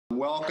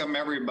welcome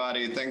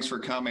everybody. Thanks for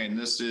coming.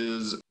 This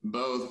is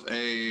both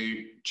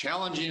a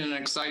challenging and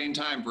exciting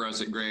time for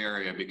us at Gray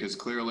Area because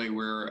clearly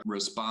we're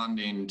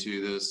responding to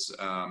this.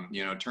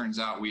 It turns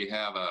out we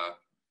have a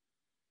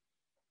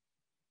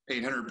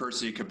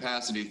 800-person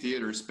capacity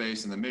theater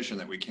space in the Mission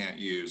that we can't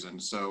use. And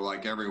so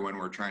like everyone,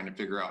 we're trying to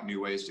figure out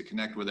new ways to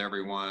connect with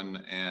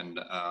everyone. And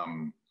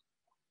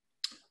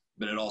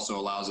but it also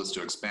allows us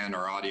to expand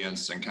our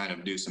audience and kind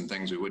of do some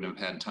things we wouldn't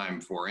have had time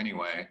for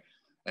anyway.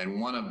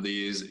 And one of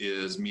these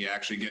is me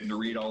actually getting to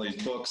read all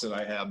these books that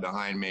I have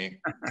behind me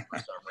for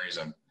some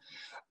reason.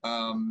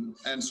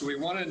 And so we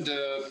wanted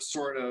to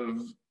sort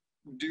of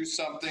do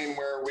something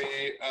where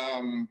we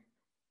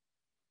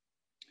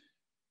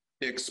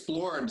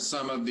explored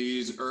some of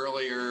these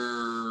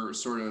earlier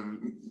sort of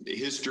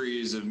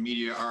histories of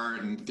media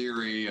art and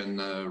theory and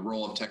the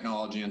role of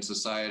technology in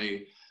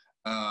society.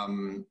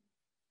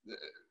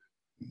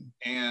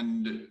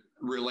 And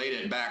relate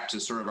it back to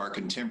sort of our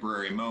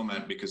contemporary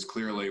moment, because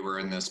clearly we're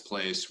in this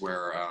place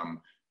where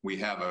we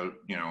have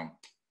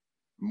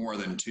more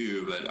than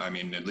two, but I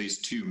mean, at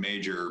least two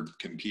major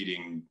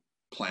competing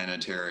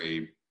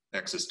planetary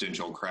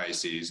existential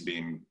crises,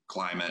 being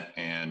climate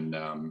and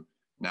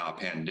now a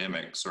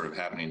pandemic sort of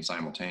happening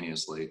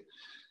simultaneously.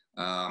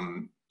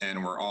 And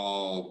we're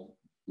all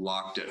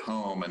locked at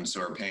home, and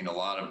so are paying a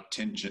lot of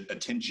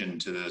attention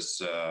to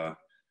this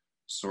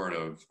sort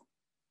of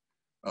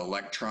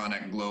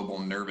electronic global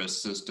nervous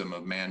system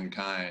of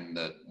mankind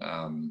that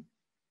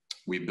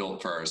we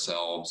built for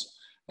ourselves.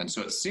 And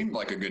so it seemed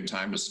like a good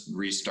time to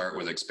restart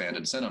with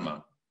expanded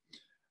cinema,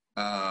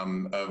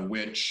 of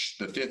which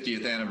the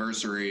 50th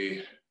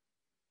anniversary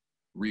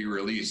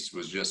re-release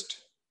was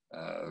just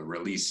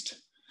released.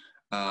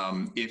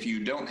 If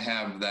you don't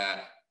have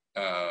that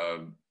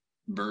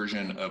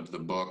version of the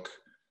book,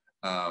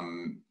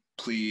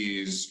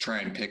 please try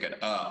and pick it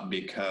up,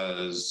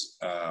 because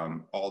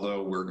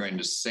although we're going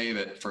to save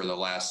it for the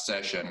last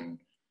session,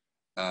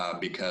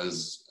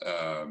 because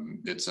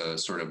it's a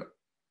sort of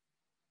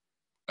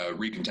a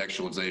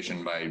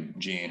recontextualization by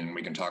Gene, and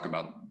we can talk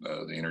about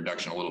the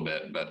introduction a little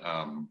bit, but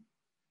of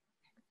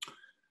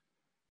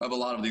a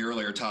lot of the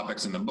earlier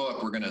topics in the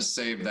book, we're going to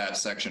save that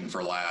section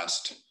for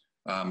last,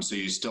 so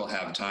you still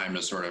have time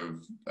to sort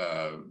of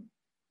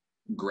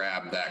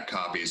grab that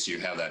copy so you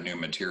have that new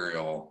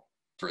material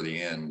for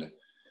the end.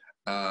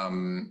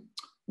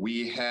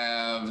 We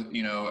have,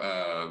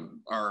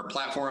 our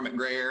platform at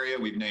Gray Area,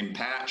 we've named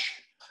Patch.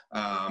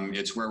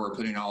 It's where we're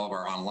putting all of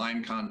our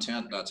online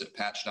content. That's at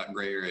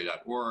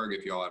patch.grayarea.org.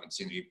 If you all haven't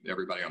seen it,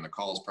 everybody on the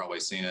call has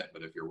probably seen it,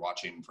 but if you're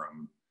watching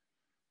from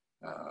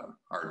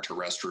our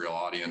terrestrial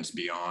audience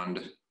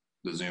beyond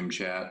the Zoom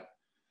chat.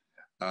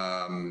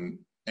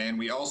 And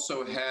we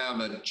also have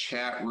a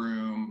chat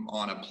room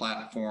on a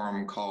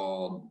platform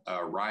called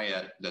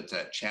Riot that's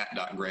at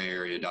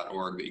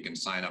chat.grayarea.org that you can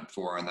sign up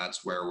for. And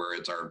that's where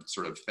it's our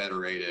sort of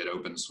federated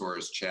open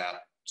source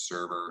chat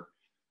server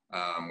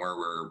where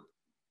we're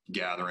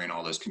gathering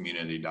all this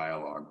community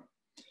dialogue.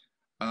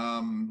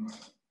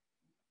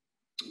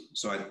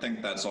 So I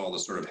think that's all the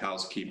sort of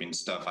housekeeping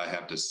stuff I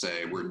have to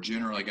say. We're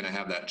generally going to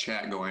have that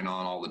chat going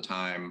on all the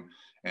time,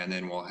 and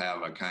then we'll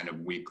have a kind of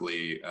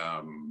weekly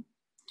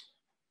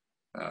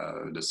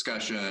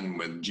discussion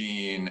with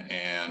Gene,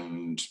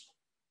 and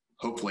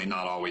hopefully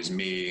not always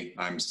me.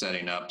 I'm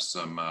setting up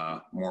some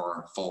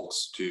more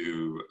folks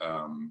to,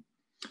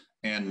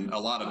 and a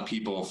lot of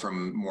people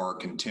from more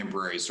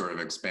contemporary sort of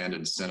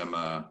expanded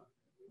cinema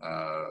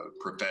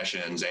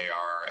professions,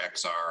 AR,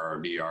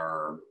 XR,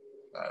 VR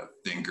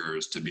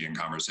thinkers, to be in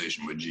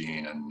conversation with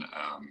Gene and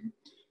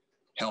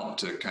help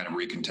to kind of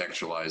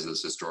recontextualize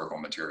this historical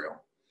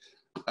material.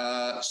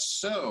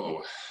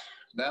 So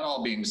that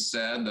all being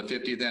said, the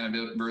 50th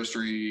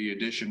anniversary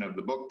edition of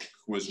the book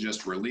was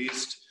just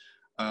released.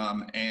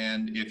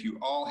 And if you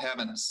all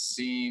haven't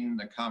seen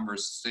the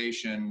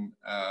conversation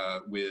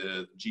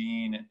with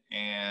Gene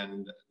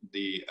and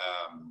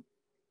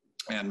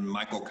and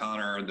Michael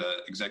Connor,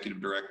 the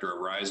executive director of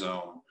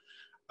Rhizome,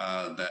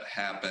 that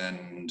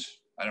happened,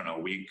 I don't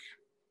know,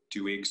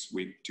 two weeks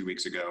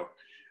ago,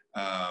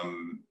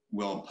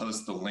 we'll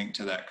post the link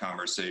to that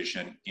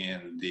conversation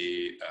in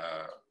the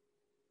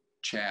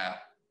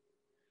chat.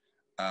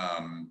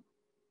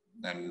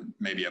 And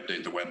maybe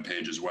update the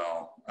webpage as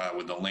well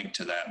with the link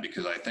to that,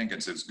 because I think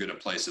it's as good a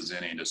place as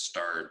any to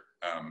start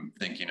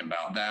thinking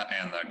about that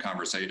and the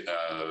conversation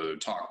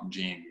talk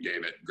Gene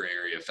gave at Gray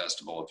Area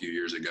Festival a few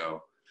years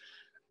ago,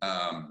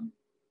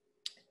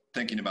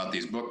 thinking about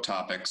these book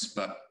topics.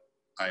 But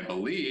I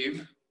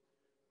believe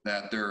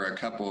that there are a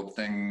couple of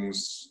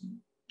things,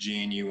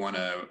 Gene, you want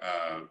to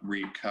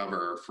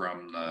recover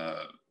from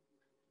the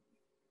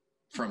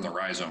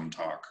Rhizome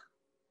talk.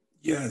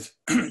 Yes,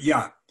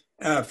 yeah.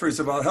 First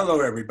of all, hello,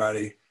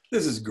 everybody.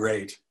 This is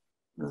great.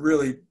 We're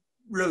really,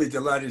 really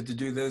delighted to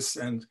do this.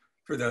 And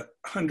for the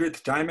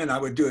 100th time, and I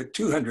would do it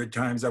 200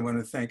 times, I want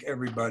to thank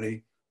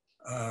everybody,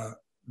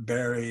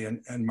 Barry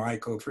and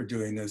Michael, for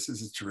doing this.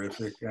 This is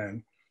terrific.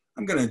 And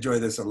I'm going to enjoy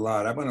this a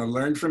lot. I want to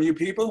learn from you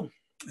people.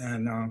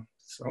 And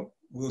so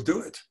we'll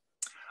do it.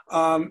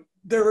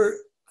 There were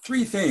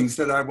three things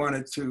that I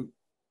wanted to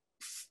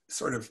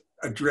sort of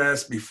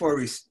address before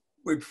we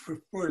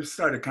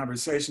start a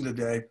conversation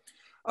today,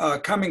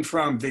 coming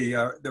from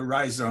the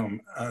rhizome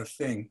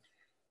thing.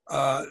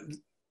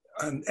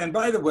 And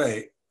by the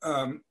way,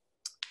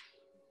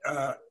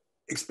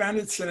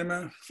 Expanded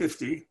Cinema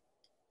 50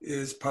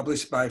 is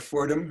published by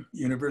Fordham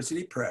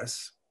University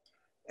Press.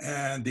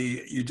 And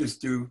you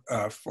just do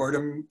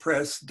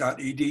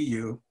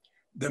fordhampress.edu.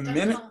 The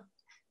minute, .com.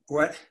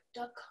 what?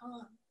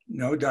 .com.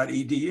 No,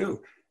 .edu.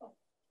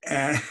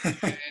 And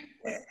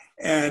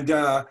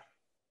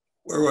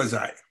where was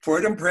I?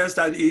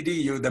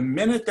 fordhampress.edu. The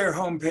minute their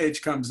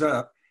homepage comes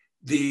up,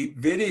 the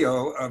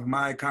video of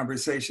my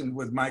conversation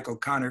with Michael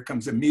Connor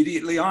comes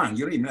immediately on.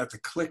 You don't even have to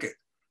click it.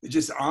 It's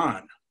just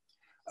on.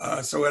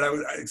 So what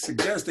I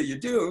suggest that you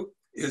do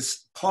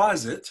is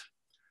pause it,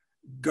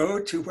 go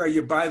to where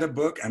you buy the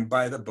book and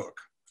buy the book.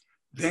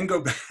 Then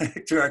go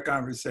back to our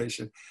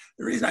conversation.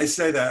 The reason I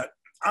say that,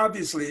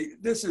 obviously,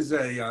 this is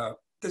a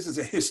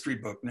history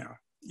book now.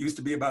 It used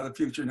to be about the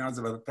future, now it's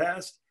about the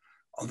past,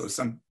 although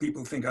some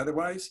people think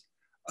otherwise.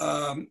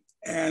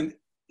 And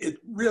it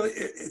really,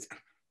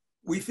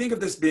 we think of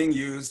this being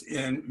used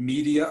in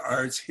media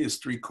arts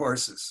history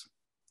courses.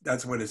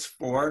 That's what it's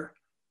for.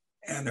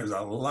 And there's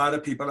a lot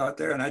of people out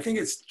there. And I think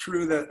it's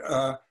true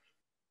that,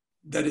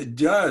 that it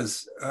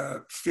does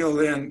fill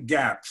in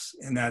gaps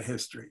in that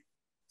history.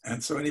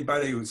 And so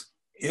anybody who's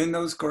in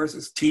those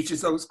courses,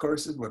 teaches those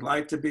courses, would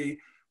like to be,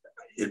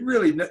 it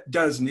really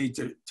does need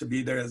to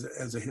be there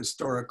as a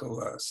historical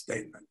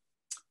statement.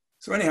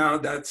 So anyhow,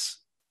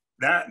 that's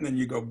that. And then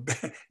you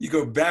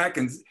go back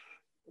and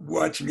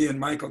watch me and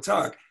Michael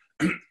talk.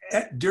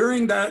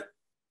 During that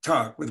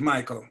talk with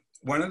Michael,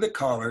 one of the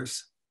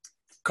callers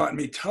caught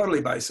me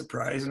totally by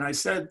surprise. And I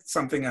said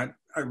something it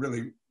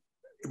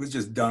was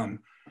just dumb.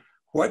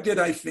 What did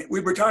I think?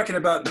 We were talking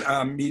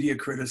about media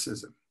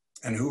criticism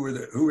and who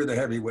were the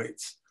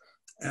heavyweights.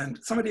 And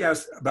somebody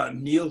asked about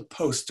Neil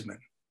Postman.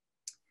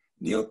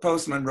 Neil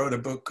Postman wrote a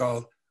book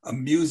called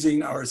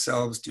Amusing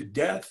Ourselves to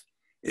Death.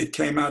 It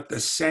came out the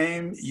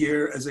same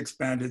year as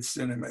Expanded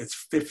Cinema. It's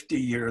 50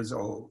 years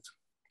old,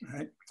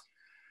 right?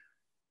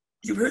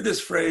 You've heard this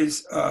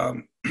phrase,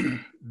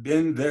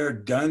 been there,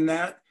 done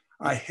that.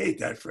 I hate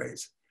that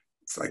phrase.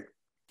 It's like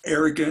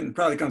arrogant, and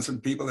probably comes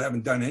from people that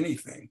haven't done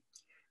anything.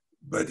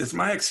 But it's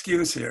my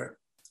excuse here.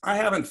 I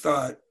haven't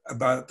thought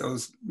about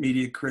those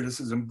media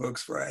criticism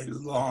books for a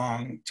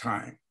long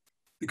time,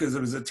 because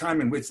there was a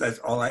time in which that's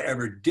all I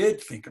ever did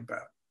think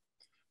about.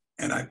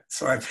 And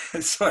so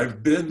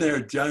I've been there,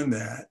 done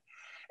that.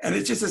 And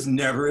it just is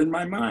never in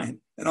my mind.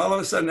 And all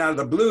of a sudden, out of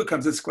the blue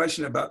comes this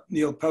question about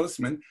Neil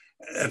Postman.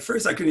 At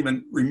first, I couldn't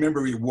even remember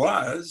who he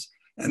was.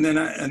 And then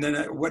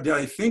what did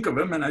I think of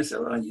him? And I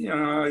said, well, you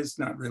know, he's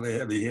not really a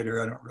heavy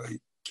hitter. I don't really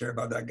care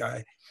about that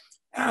guy.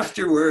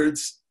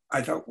 Afterwards,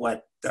 I thought,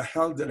 what the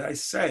hell did I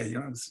say? You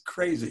know, it's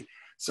crazy.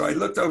 So I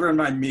looked over in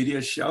my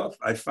media shelf.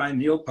 I find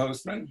Neil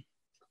Postman.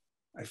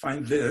 I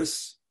find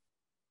this.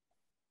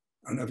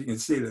 I don't know if you can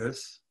see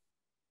this.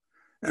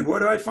 And what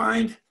do I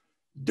find?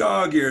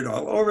 Dog-eared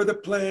all over the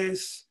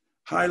place,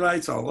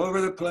 highlights all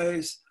over the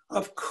place.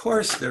 Of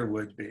course there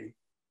would be.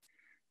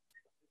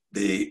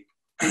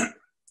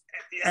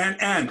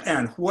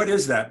 And what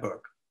is that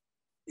book?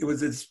 It was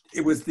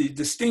the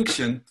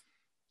distinction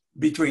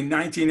between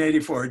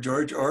 1984,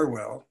 George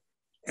Orwell,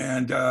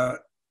 and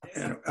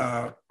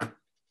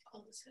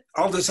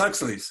Aldous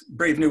Huxley's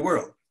Brave New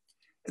World.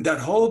 And that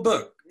whole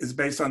book is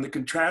based on the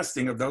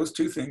contrasting of those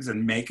two things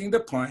and making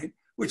the point,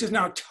 which is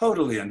now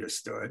totally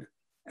understood,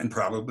 and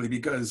probably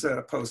because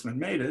Postman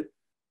made it,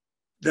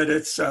 that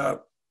it's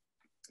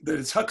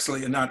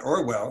Huxley and not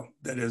Orwell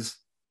that's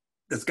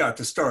got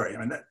the story. I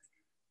mean,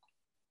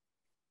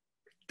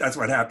 that's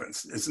what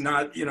happens. It's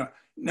not, you know,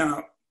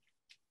 now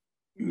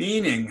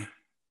meaning,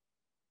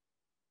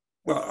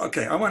 well,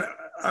 okay, I want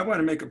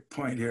to make a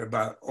point here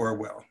about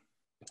Orwell.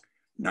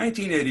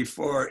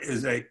 1984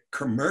 is a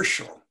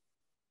commercial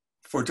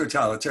for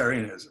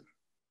totalitarianism.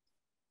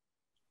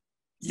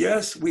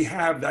 Yes, we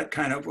have that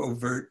kind of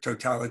overt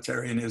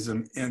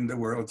totalitarianism in the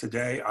world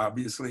today.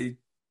 Obviously,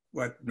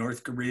 what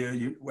North Korea,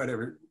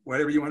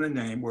 whatever you want to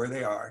name, where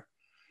they are.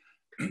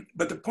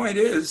 But the point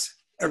is,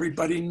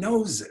 everybody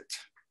knows it.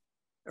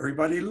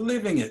 Everybody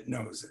living it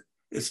knows it.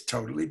 It's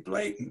totally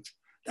blatant.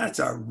 That's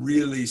a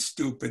really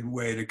stupid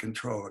way to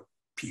control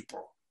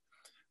people.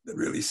 The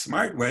really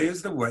smart way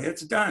is the way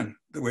it's done,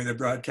 the way the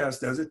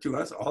broadcast does it to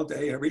us all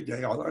day, every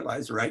day, all our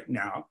lives right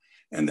now.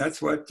 And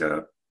that's what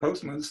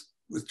Postman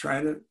was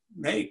trying to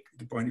make,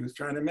 the point he was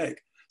trying to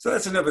make. So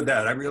that's enough of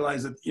that. I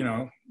realize that, you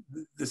know,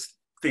 this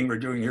thing we're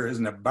doing here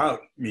isn't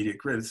about media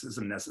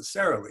criticism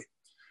necessarily.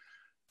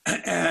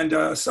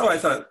 And so I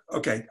thought,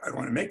 okay, I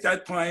want to make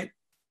that point.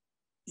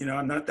 You know,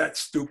 I'm not that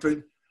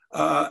stupid.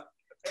 And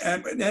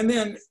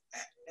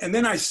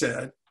then I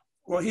said,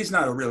 well, he's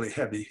not a really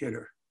heavy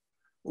hitter.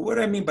 Well, what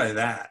do I mean by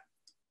that?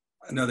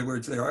 In other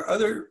words,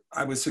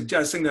 I was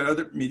suggesting that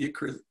other media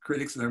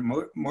critics that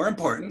are more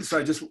important. So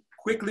I just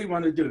quickly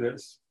want to do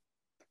this.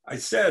 I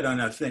said on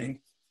that thing,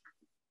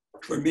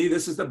 For me,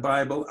 this is the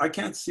Bible. I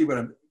can't see what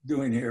I'm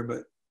doing here,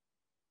 but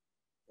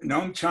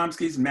Noam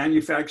Chomsky's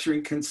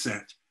Manufacturing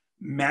Consent.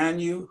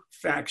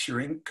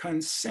 Manufacturing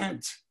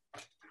consent.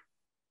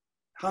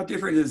 How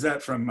different is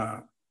that from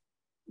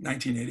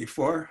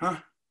 1984, huh?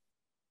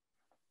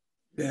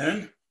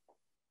 Then,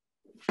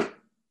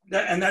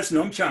 and that's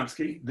Noam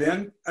Chomsky.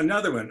 Then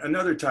another one,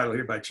 another title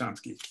here by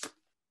Chomsky.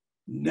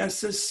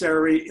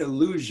 Necessary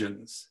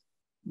illusions.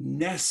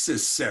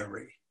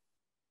 Necessary.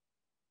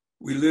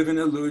 We live in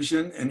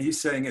illusion, and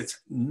he's saying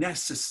it's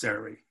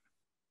necessary.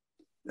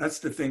 That's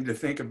the thing to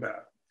think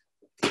about.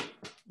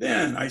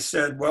 Then I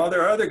said, well,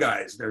 there are other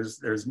guys.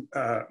 There's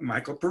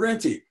Michael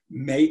Parenti,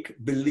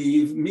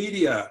 make-believe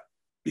media,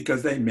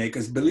 because they make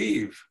us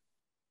believe.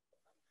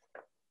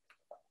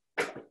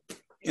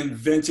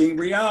 Inventing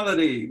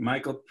reality,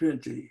 Michael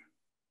Parenti.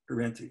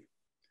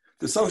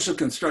 The social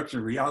construction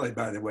of reality,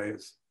 by the way,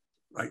 is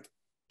like,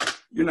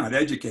 you're not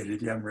educated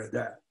if you haven't read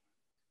that.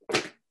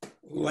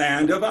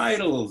 Land of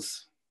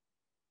Idols.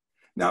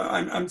 Now,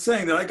 I'm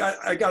saying that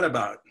I got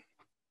about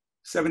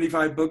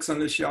 75 books on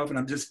the shelf, and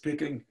I'm just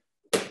picking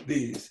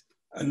these.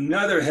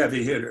 Another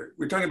heavy hitter.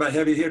 We're talking about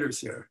heavy hitters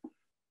here.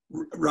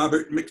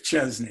 Robert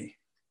McChesney,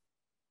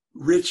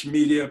 Rich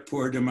Media,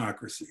 Poor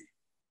Democracy.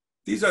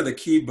 These are the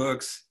key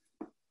books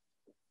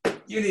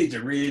you need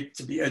to read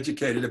to be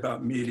educated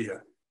about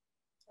media.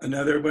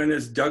 Another one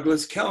is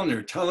Douglas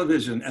Kellner,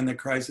 Television and the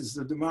Crisis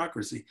of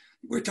Democracy.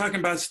 We're talking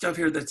about stuff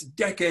here that's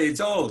decades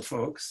old,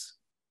 folks.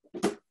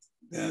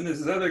 Then there's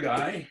this other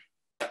guy,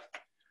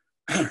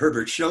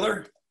 Herbert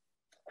Schiller.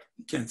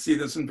 You can't see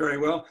this one very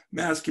well.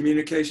 Mass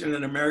Communication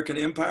in American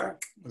Empire,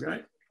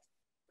 okay?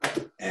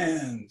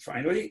 And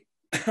finally,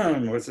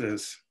 what's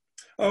this?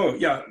 Oh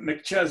yeah,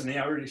 McChesney,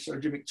 I already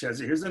showed you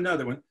McChesney. Here's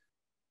another one.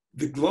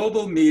 The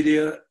Global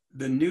Media,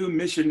 the New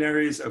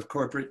Missionaries of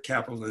Corporate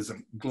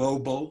Capitalism,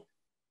 Global.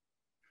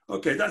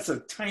 Okay, that's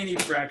a tiny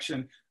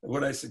fraction of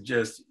what I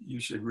suggest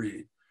you should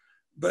read.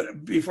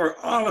 But before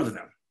all of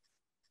them,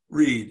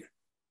 read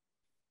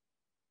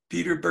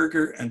Peter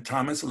Berger and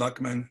Thomas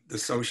Luckman, The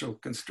Social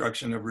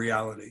Construction of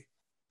Reality.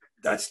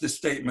 That's the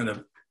statement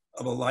of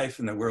a life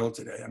in the world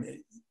today. I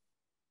mean,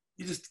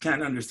 you just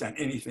can't understand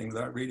anything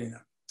without reading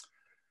them.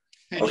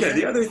 Hey, okay, Jim,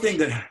 the other thing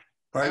that...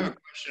 Pardon? I have a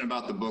question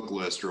about the book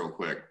list real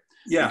quick.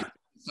 Yeah.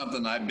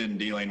 Something I've been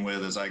dealing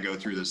with as I go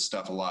through this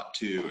stuff a lot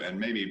too, and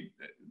maybe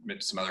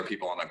some other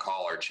people on the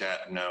call or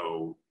chat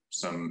know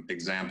some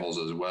examples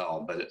as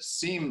well, but it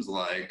seems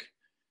like,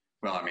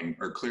 well, I mean,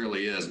 or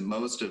clearly is,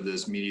 most of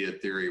this media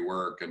theory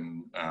work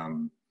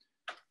and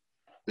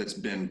that's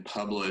been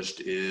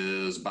published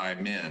is by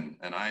men.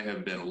 And I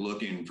have been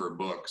looking for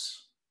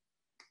books,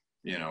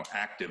 you know,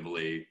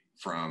 actively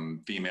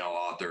from female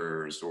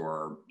authors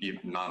or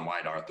even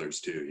non-white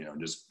authors too, you know,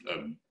 just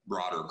a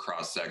broader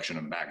cross-section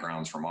of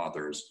backgrounds from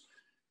authors.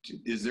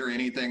 Is there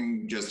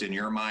anything just in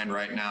your mind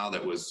right now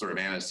that was sort of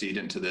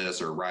antecedent to this,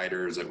 or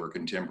writers that were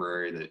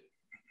contemporary that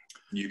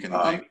you can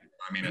think?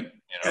 I mean, you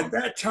know. At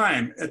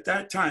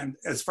that time,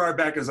 as far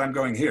back as I'm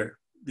going here,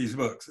 these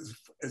books,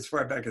 as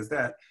far back as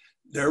that,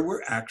 there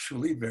were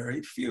actually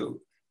very few,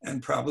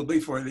 and probably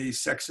for the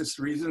sexist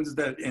reasons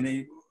that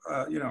any,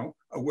 you know,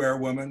 aware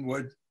woman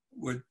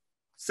would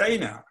say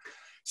now.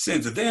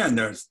 Since then,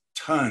 there's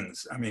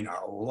tons. I mean,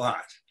 a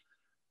lot.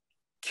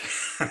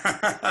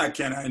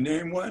 Can I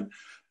name one?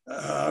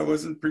 I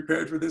wasn't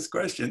prepared for this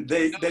question.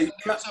 It's okay.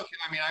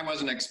 I mean, I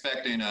wasn't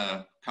expecting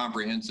a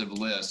comprehensive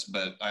list,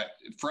 but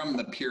from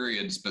the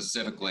period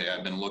specifically,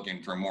 I've been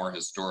looking for more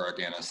historic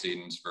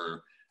antecedents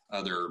for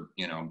other,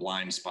 you know,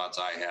 blind spots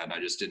I had. And I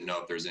just didn't know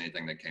if there's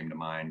anything that came to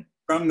mind.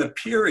 From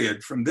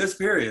this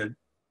period,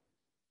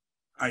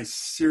 I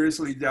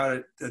seriously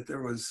doubted that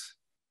there was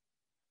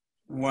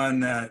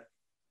one that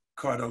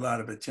caught a lot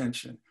of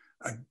attention.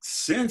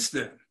 Since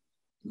then,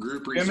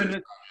 group research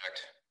project.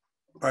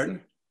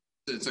 Pardon?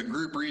 It's a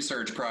group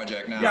research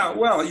project now. Yeah,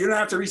 well, you don't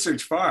have to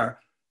research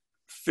far.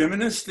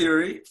 Feminist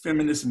theory,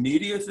 feminist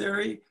media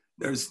theory,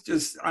 there's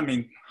just, I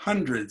mean,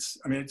 hundreds.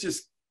 I mean,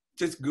 just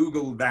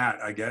Google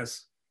that, I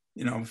guess,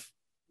 you know,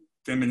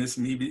 feminist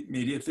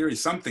media theory,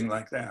 something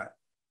like that.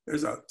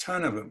 There's a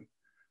ton of them.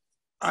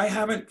 I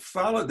haven't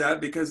followed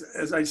that because,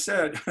 as I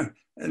said,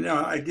 and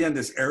now again,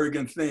 this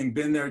arrogant thing,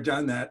 been there,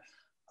 done that.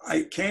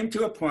 I came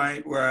to a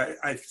point where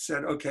I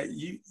said, okay,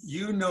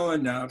 you know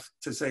enough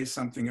to say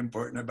something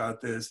important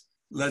about this.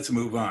 Let's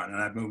move on.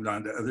 And I've moved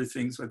on to other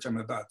things, which I'm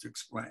about to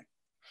explain.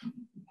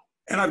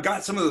 And I've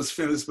got some of those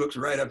feminist books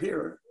right up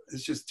here.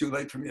 It's just too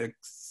late for me to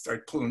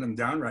start pulling them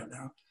down right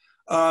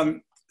now.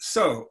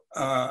 So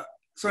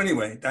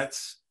anyway,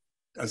 that's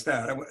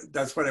that.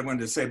 That's what I wanted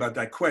to say about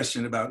that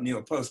question about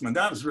Neil Postman.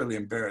 I was really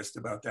embarrassed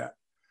about that.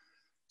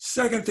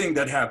 Second thing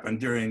that happened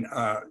during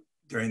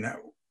that,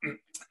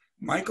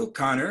 Michael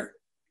Connor,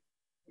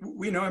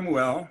 we know him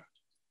well.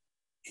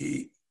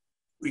 We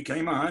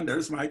came on,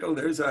 there's Michael,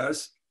 there's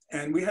us,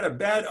 and we had a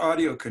bad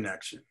audio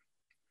connection.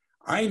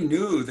 I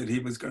knew that he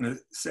was going to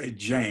say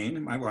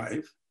Jane, my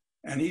wife,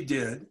 and he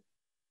did.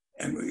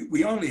 And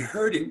we only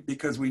heard him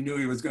because we knew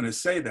he was going to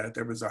say that.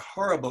 There was a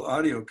horrible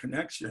audio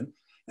connection.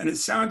 And it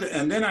sounded,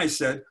 and then I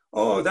said,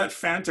 oh, that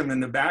phantom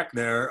in the back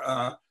there,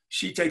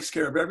 she takes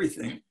care of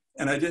everything.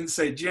 And I didn't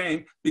say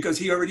Jane because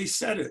he already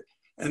said it.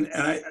 And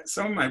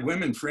some of my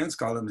women friends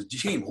call him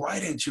Gene. Why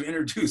didn't you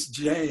introduce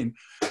Jane?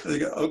 They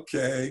go,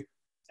 okay.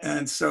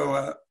 And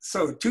so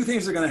two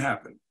things are going to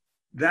happen.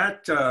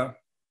 That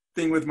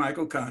thing with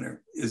Michael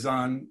Connor is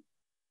on,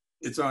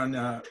 it's on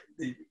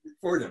the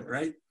Fordham,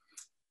 right?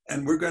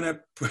 And we're gonna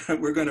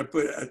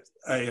put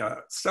a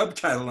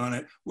subtitle on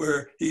it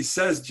where he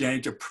says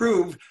Jane to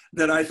prove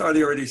that I thought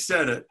he already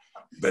said it.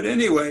 But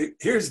anyway,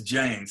 here's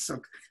Jane. So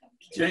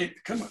Jane,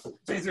 come on.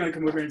 Jane's gonna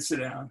come over and sit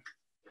down.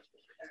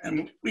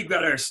 And we've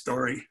got our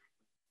story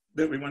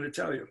that we want to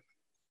tell you.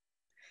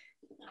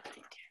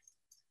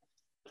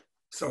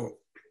 So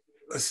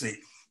let's see.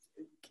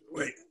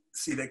 Wait,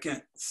 see, they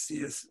can't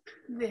see us.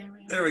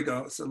 There we go.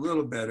 It's a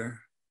little better.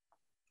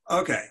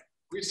 Okay.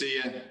 We see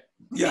you.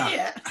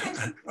 Yeah.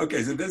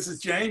 Okay, so this is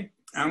Jane.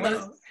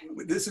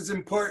 This is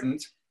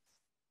important.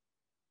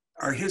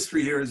 Our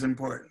history here is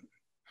important.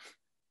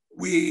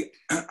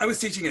 I was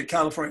teaching at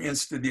California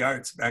Institute of the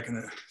Arts back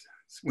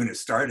when it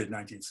started,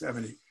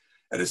 1970.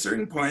 At a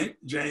certain point,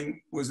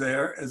 Jane was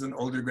there as an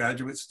older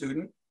graduate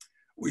student.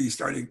 We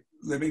started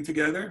living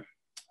together,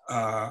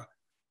 and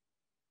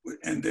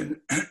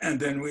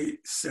then we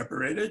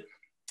separated,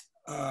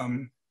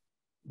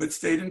 but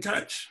stayed in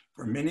touch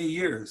for many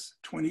years,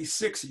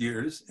 26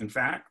 years, in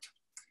fact.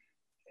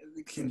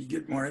 Can you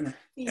get more in there?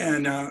 Yeah.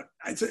 And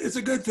it's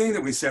a good thing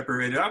that we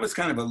separated. I was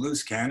kind of a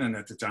loose cannon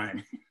at the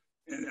time.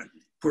 And,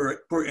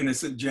 poor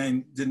innocent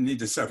Jane didn't need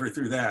to suffer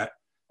through that.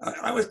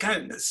 I was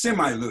kind of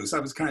semi-loose. I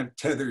was kind of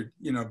tethered,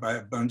 by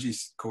a bungee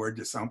cord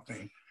to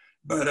something.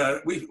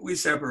 But we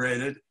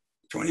separated,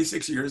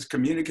 26 years,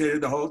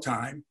 communicated the whole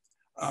time.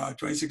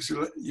 26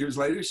 years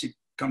later, she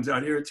comes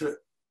out here to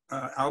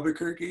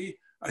Albuquerque.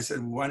 I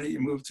said, why don't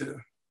you move to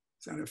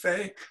Santa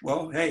Fe?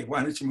 Well, hey,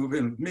 why don't you move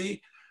in with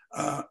me?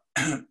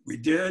 We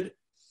did.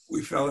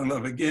 We fell in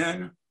love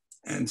again.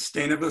 And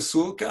Stena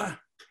Vasulka,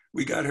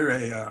 we got her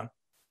a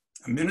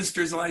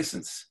minister's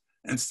license.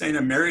 And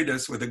Stena married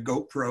us with a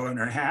GoPro in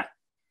her hat,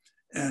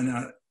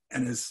 and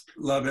is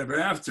love ever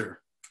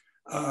after.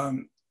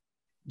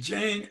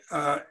 Jane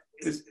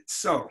is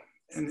so,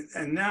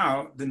 and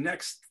now the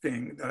next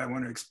thing that I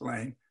want to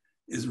explain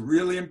is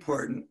really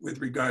important with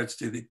regards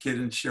to the Kit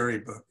and Sherry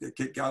book, the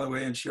Kit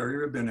Galloway and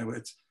Sherry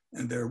Rabinowitz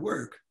and their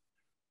work.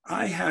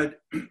 I had,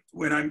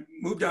 when I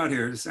moved out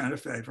here to Santa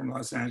Fe from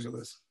Los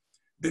Angeles,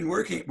 been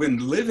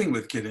living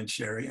with Kit and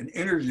Sherry and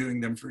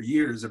interviewing them for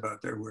years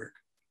about their work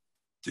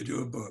to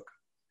do a book.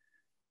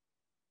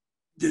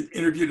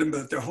 Interviewed them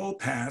about their whole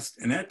past.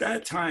 And at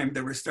that time,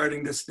 they were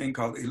starting this thing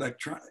called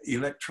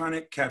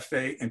Electronic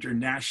Cafe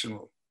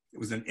International. It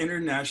was an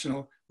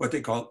international, what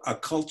they call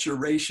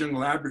acculturation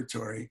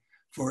laboratory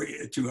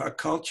to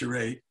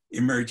acculturate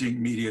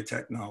emerging media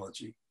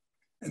technology.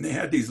 And they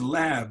had these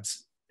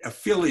labs,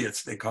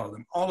 affiliates, they call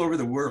them, all over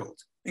the world,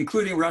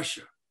 including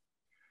Russia.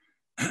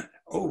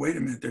 Oh, wait a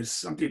minute, there's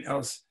something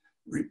else.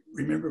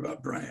 Remember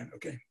about Brian,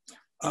 okay?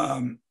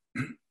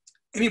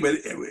 Anyway,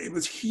 it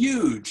was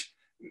huge.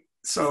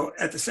 So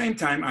at the same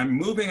time, I'm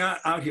moving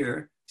out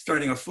here,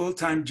 starting a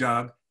full-time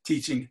job,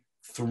 teaching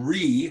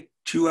three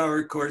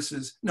 2-hour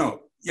courses.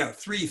 No, yeah,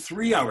 three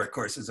 3-hour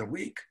courses a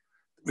week,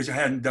 which I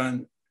hadn't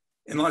done.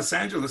 In Los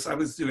Angeles, I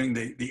was doing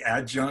the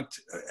adjunct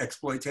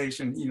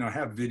exploitation,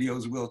 have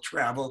videos, will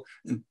travel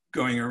and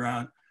going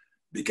around.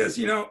 Because,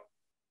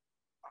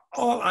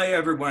 all I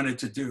ever wanted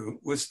to do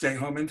was stay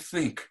home and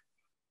think.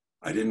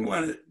 I didn't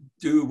want to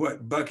do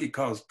what Bucky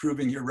calls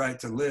proving your right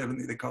to live,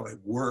 and they call it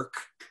work,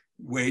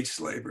 wage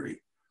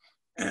slavery.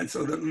 And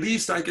so the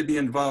least I could be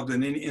involved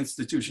in any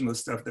institutional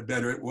stuff, the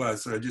better it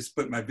was. So I just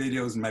put my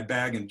videos in my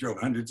bag and drove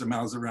hundreds of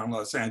miles around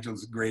Los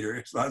Angeles,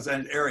 greater Los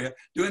Angeles area,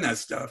 doing that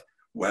stuff.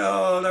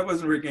 Well, that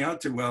wasn't working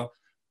out too well.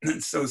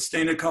 And so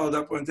Stena called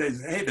up one day and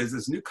said, hey, there's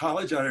this new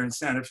college out here in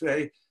Santa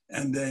Fe,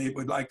 and they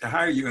would like to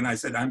hire you. And I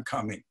said, I'm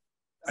coming.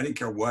 I didn't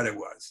care what it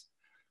was.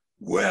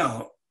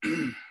 Well,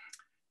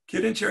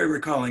 Kit and Cherry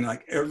were calling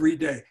like every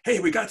day. Hey,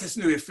 we got this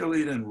new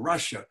affiliate in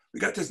Russia. We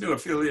got this new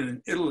affiliate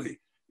in Italy.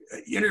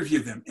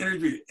 Interview them,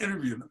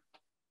 interview them.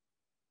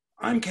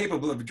 I'm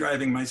capable of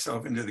driving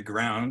myself into the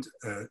ground,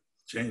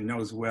 Jane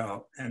knows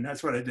well, and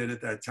that's what I did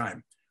at that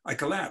time. I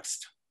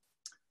collapsed.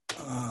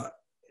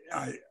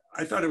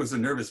 I thought it was a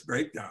nervous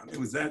breakdown. It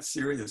was that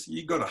serious.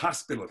 You go to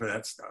hospital for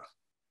that stuff.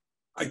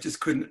 I just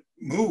couldn't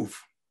move.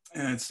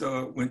 And so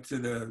I went to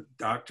the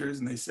doctors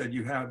and they said,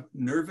 you have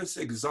nervous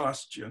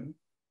exhaustion.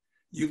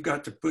 You've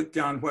got to put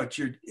down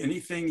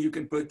anything you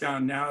can put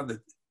down now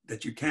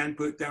that you can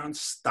put down,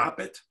 stop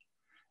it.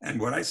 And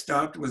what I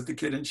stopped was the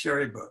Kit and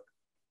Sherry book.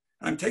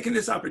 I'm taking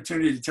this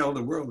opportunity to tell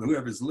the world,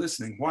 whoever's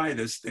listening, why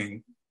this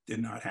thing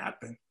did not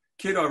happen.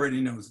 Kit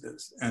already knows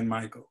this, and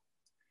Michael.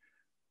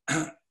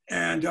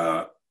 And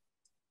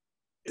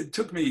it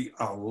took me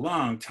a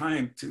long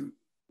time to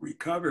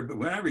recover, but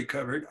when I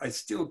recovered, I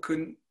still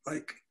couldn't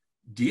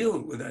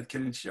deal with that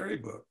Kit and Sherry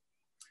book.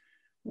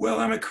 Well,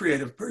 I'm a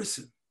creative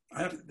person.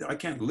 I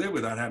can't live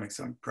without having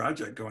some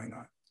project going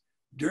on.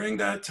 During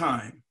that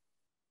time,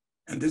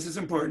 and this is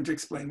important to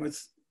explain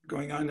what's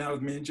going on now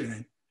with me and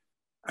Jane,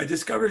 I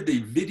discovered the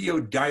video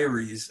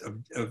diaries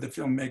of the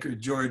filmmaker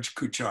George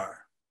Kuchar.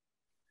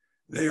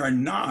 They are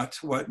not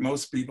what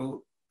most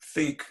people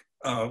think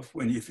of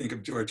when you think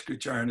of George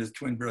Kuchar and his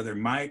twin brother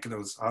Mike,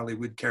 those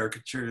Hollywood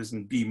caricatures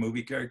and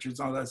B-movie characters,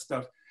 all that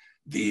stuff.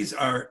 These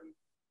are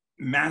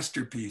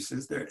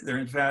masterpieces. They're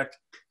in fact,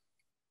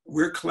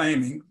 we're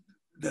claiming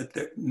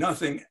that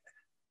nothing,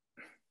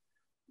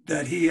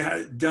 that he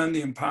had done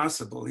the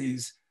impossible.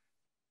 He's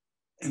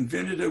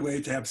invented a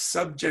way to have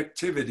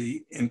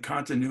subjectivity in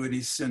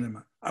continuity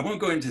cinema. I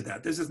won't go into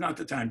that. This is not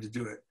the time to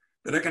do it,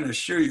 but I can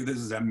assure you this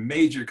is a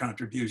major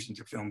contribution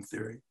to film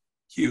theory,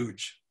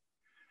 huge.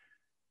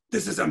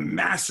 This is a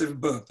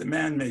massive book. The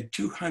man made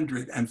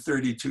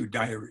 232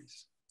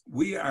 diaries.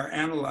 We are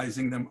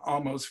analyzing them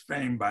almost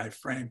frame by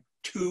frame,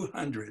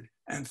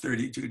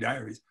 232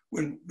 diaries.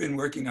 We've been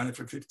working on it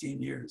for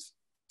 15 years.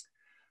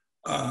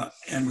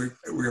 And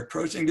we're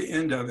approaching the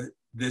end of it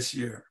this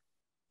year.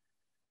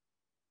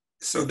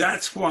 So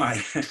that's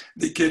why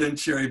the Kid and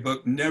Cherry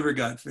book never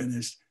got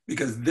finished,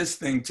 because this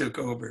thing took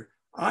over.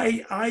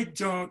 I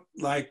don't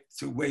like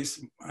to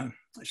waste, I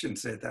shouldn't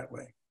say it that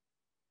way.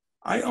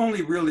 I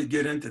only really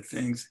get into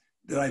things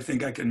that I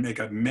think I can make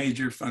a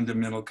major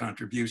fundamental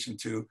contribution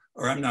to,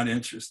 or I'm not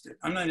interested.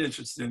 I'm not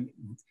interested in,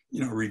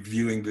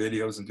 reviewing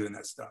videos and doing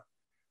that stuff.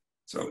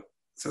 So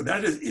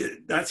that is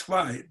it. That's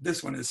why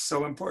this one is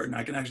so important.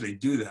 I can actually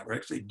do that. We're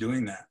actually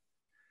doing that.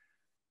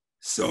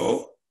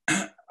 So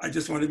I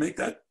just want to make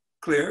that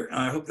clear.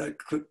 I hope that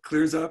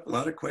clears up a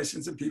lot of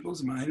questions in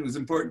people's mind. It was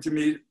important to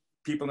me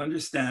people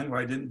understand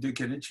why I didn't do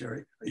Kid and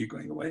Cherry. Are you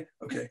going away?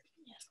 Okay.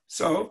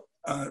 So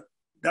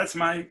that's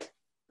my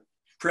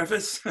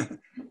preface.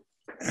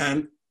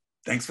 And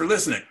thanks for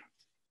listening.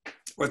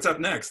 What's up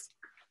next?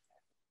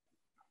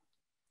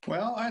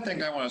 Well, I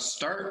think I want to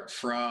start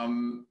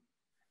from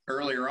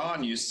earlier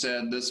on. You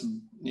said this,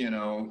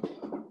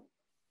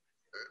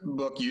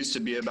 book used to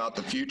be about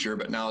the future,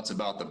 but now it's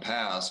about the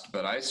past.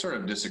 But I sort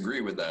of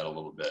disagree with that a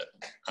little bit.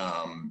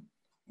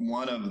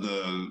 One of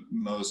the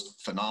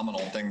most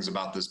phenomenal things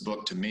about this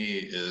book to me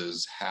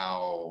is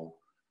how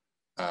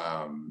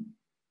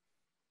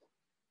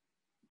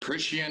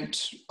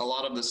prescient a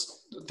lot of the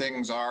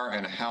things are,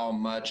 and how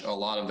much a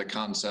lot of the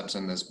concepts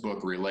in this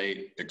book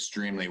relate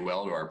extremely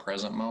well to our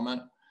present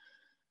moment,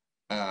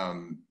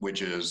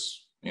 which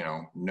is,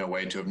 no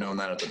way to have known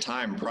that at the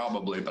time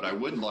probably, but I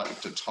would like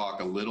to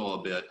talk a little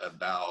bit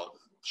about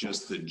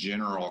just the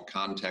general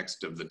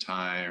context of the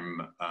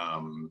time,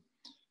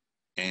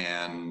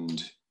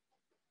 and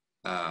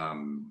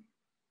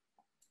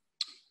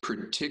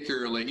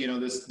particularly,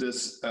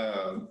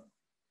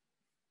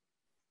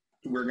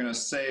 we're going to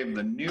save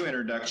the new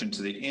introduction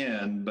to the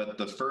end, but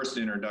the first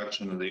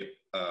introduction of the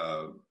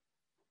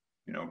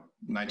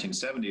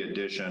 1970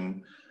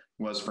 edition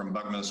was from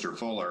Buckminster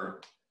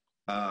Fuller.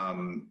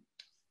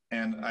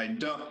 And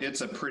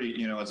it's a pretty,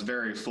 it's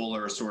very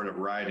Fuller sort of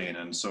writing.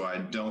 And so I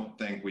don't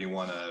think we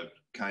want to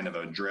kind of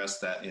address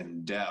that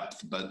in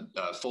depth, but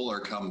Fuller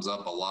comes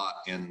up a lot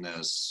in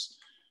this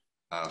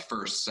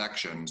first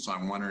section. So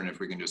I'm wondering if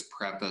we can just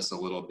preface a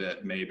little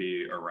bit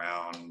maybe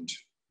around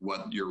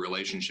what your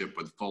relationship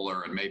with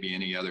Fuller and maybe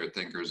any other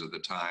thinkers at the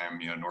time,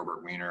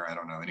 Norbert Wiener, I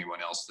don't know,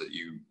 anyone else that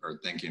you are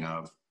thinking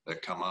of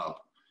that come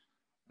up.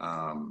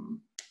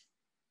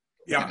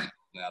 Yeah.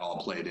 That all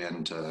played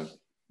into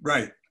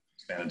right.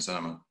 Expanded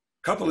cinema.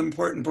 Couple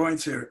important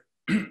points here.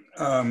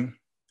 You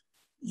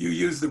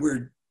use the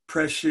word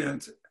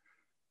prescient.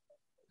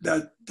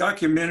 That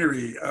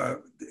documentary,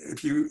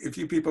 if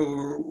you people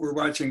were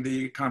watching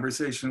the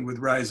conversation with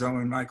Rhys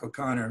Owen and Michael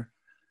Connor,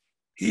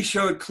 he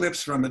showed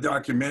clips from a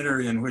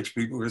documentary in which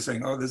people were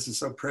saying, oh, this is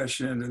so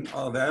prescient and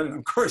all that. And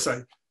of course,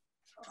 I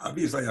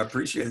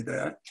appreciate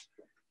that.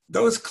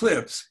 Those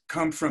clips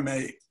come from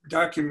a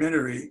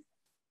documentary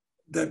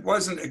that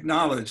wasn't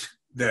acknowledged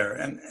there.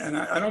 And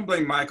I don't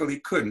blame Michael, he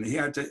couldn't. He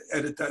had to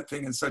edit that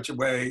thing in such a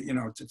way,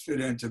 to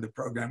fit into the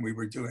program we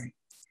were doing.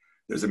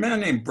 There's a man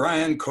named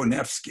Brian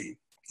Konevsky.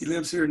 He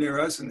lives here near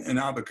us in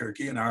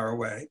Albuquerque, an hour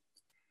away.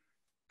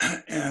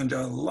 And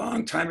a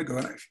long time ago,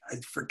 and I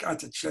forgot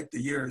to check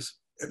the years,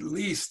 at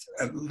least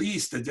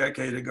a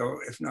decade ago,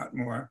 if not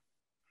more,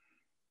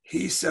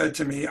 he said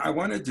to me, I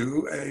want to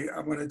do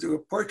a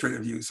portrait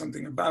of you,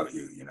 something about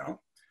you,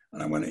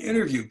 and I want to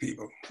interview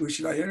people. Who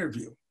should I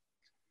interview?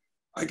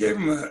 I gave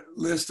him a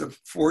list of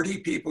 40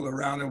 people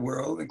around the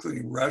world,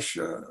 including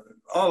Russia,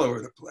 all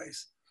over the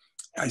place.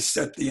 I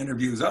set the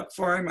interviews up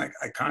for him. I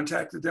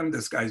contacted him.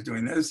 This guy's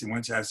doing this. He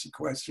wants to ask you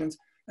questions.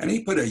 And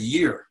he put a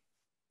year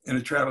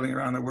into traveling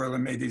around the world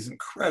and made these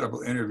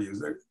incredible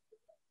interviews.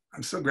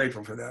 I'm so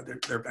grateful for that.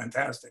 They're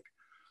fantastic.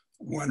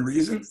 One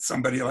reason,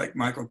 somebody like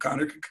Michael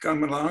Connor could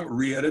come along,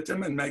 re-edit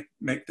them, and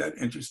make that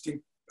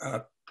interesting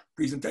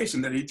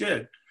presentation that he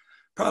did.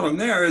 Problem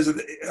there is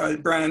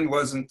that Brian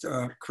wasn't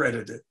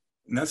credited.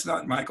 And that's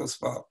not Michael's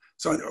fault.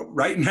 So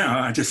right now,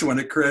 I just want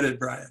to credit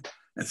Brian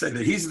and say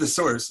that he's the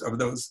source of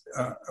those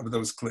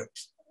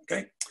clips,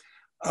 okay?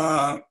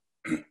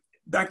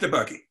 Back to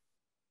Bucky.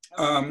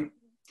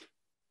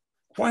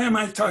 Why am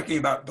I talking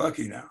about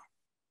Bucky now?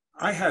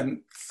 I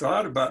hadn't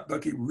thought about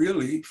Bucky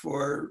really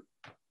for,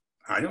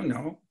 I don't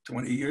know,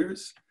 20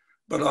 years.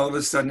 But all of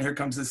a sudden, here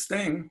comes this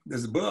thing,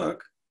 this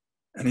book,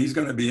 and he's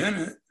going to be in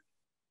it.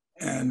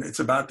 And it's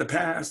about the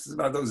past, it's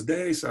about those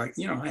days. So,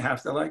 I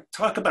have to like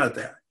talk about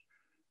that.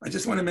 I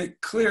just want to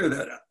make clear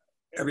that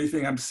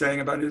everything I'm saying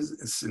about it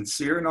is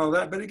sincere and all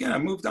that. But again, I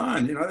moved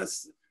on.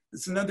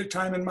 It's another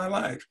time in my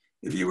life.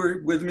 If you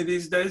were with me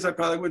these days, I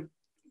probably would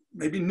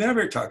maybe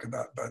never talk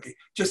about Bucky,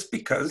 just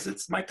because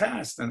it's my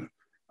past and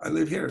I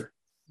live here,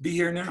 be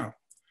here now.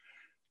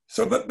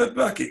 So, but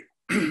Bucky,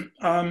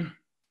 in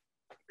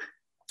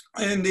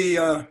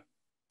the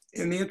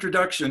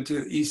introduction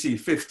to EC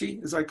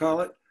 50, as I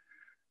call it,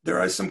 there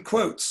are some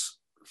quotes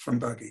from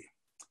Bucky.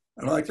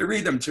 I'd like to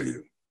read them to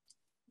you.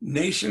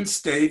 Nation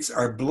states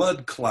are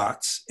blood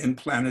clots in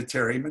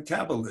planetary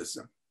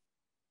metabolism.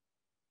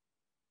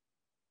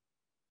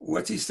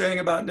 What's he saying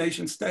about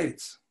nation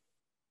states?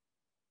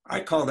 I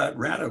call that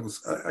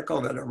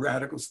a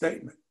radical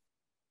statement.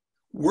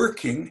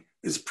 Working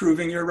is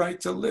proving your right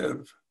to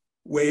live.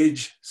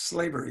 Wage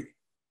slavery.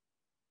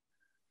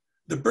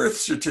 The birth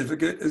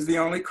certificate is the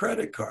only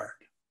credit card.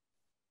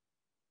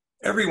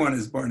 Everyone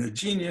is born a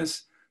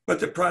genius, but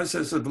the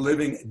process of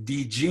living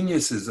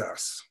degeniuses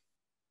us.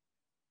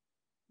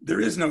 There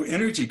is no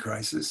energy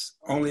crisis,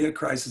 only a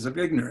crisis of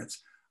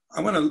ignorance.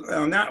 I want to,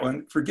 on that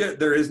one, forget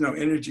there is no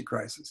energy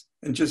crisis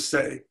and just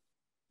say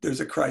there's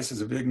a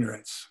crisis of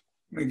ignorance.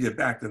 Let me get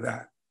back to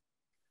that.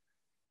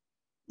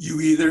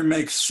 You either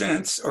make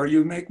sense or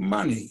you make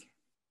money.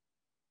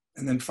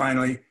 And then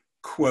finally,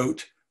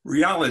 quote,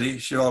 reality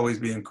should always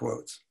be in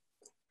quotes.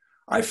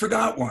 I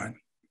forgot one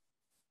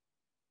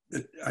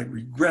that I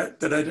regret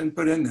that I didn't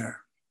put in there.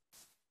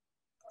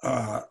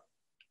 Now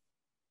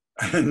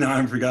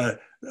I forgot it.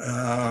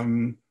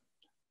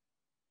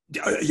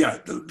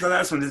 The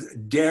last one is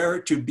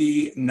dare to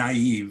be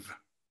naive.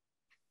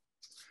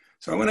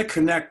 So I want to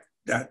connect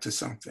that to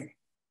something.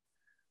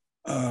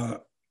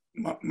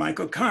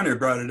 Michael Connor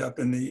brought it up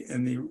in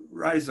the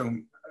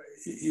rhizome.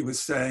 He was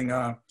saying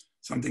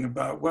something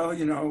about,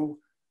 well,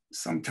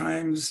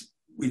 sometimes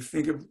we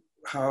think of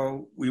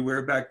how we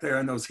were back there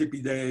in those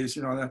hippie days,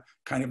 that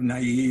kind of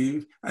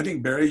naive. I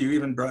think, Barry, you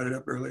even brought it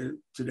up earlier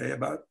today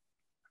about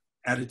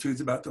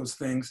attitudes about those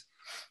things.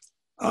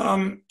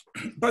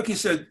 Bucky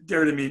said,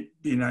 dare to be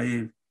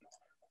naive.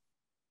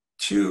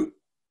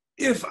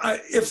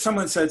 If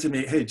someone said to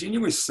me, hey, Gene,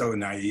 you were so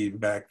naive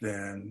back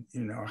then,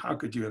 how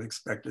could you have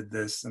expected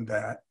this and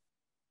that?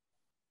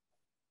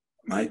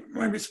 My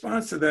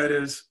response to that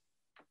is,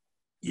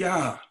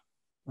 yeah,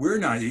 we're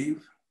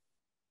naive.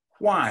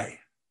 Why?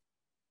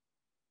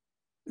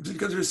 It's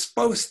because we're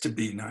supposed to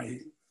be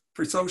naive.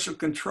 For social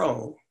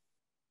control,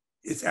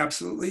 it's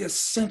absolutely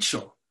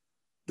essential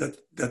that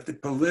the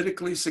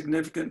politically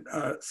significant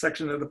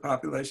section of the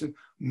population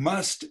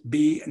must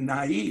be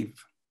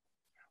naive.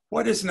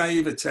 What is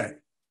naivete?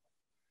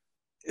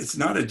 It's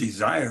not a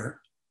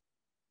desire.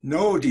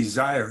 No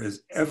desire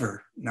is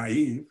ever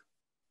naive.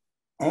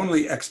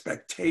 Only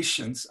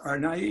expectations are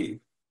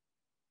naive.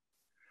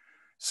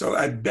 So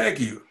I beg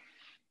you,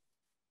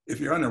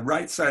 if you're on the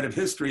right side of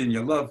history and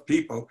you love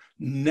people,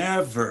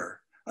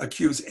 never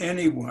accuse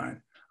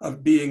anyone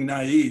of being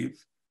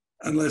naive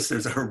unless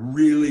there's a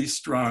really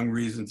strong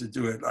reason to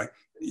do it. Like,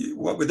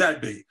 what would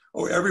that be?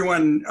 Oh,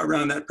 everyone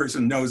around that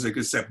person knows it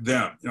except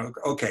them.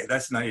 Okay,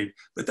 that's naive.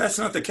 But that's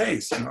not the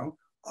case,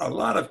 A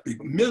lot of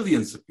people,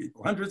 millions of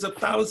people, hundreds of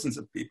thousands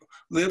of people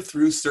live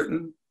through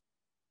certain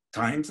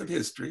times of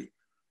history.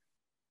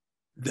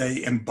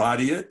 They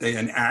embody it, they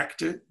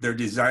enact it, their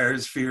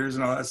desires, fears,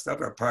 and all that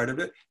stuff are part of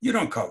it. You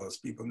don't call those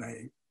people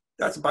naive.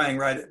 That's buying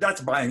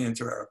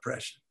into our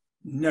oppression.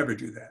 Never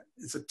do that.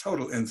 It's a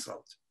total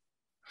insult.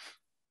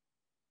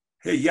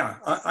 Hey, yeah,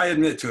 I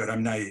admit to it,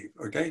 I'm naive,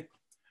 okay?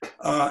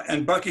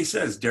 And Bucky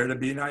says, dare to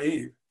be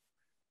naive.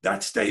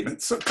 That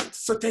statement, so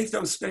take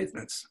those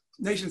statements.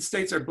 Nation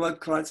states are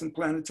blood clots and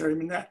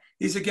planetary.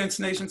 He's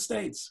against nation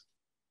states.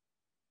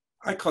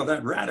 I call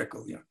that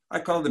radical.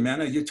 I call the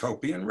man a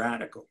utopian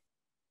radical.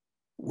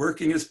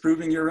 Working is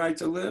proving your right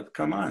to live.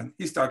 Come on,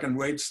 he's talking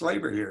wage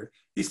slavery here.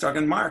 He's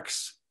talking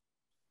Marx.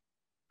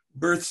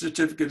 Birth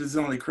certificate is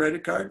the only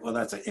credit card. Well,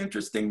 that's an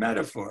interesting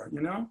metaphor,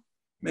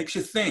 Makes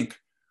you think.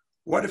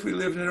 What if we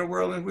lived in a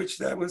world in which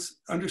that was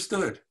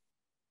understood?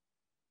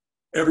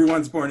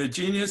 Everyone's born a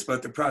genius,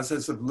 but the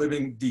process of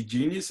living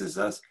degeniuses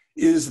us.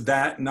 Is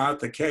that not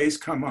the case?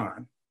 Come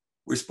on.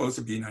 We're supposed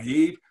to be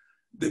naive.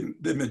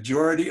 The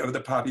majority of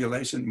the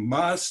population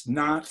must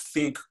not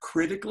think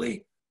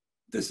critically.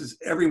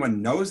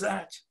 Everyone knows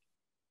that.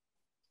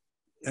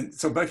 And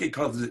so Bucky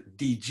calls it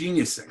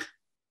degeniusing.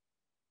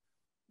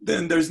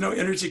 Then there's no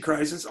energy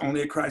crisis,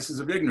 only a crisis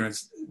of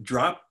ignorance.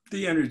 Drop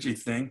the energy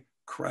thing.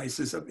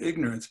 Crisis of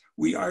ignorance.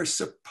 We are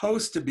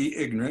supposed to be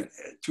ignorant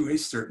to a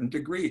certain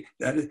degree.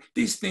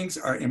 These things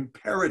are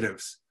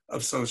imperatives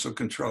of social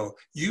control.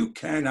 You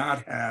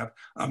cannot have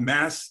a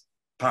mass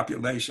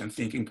population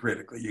thinking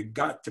critically. You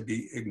got to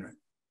be ignorant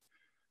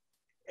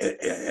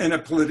in a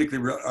politically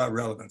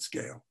relevant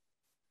scale.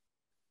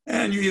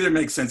 And you either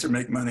make sense or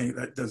make money.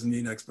 That doesn't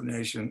need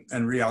explanation.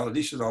 And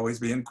reality should always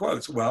be in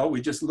quotes. Well,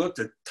 we just looked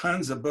at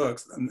tons of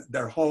books, and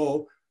the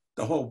whole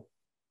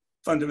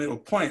fundamental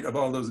point of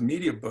all those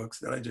media books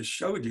that I just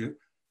showed you,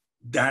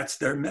 that's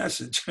their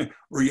message.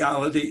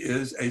 Reality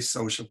is a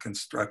social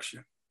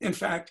construction. In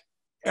fact,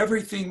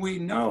 everything we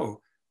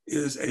know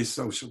is a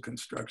social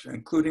construction,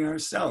 including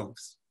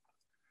ourselves.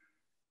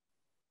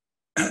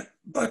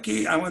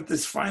 Bucky, I want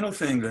this final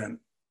thing then.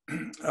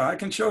 I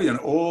can show you an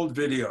old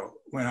video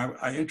when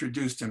I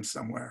introduced him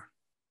somewhere.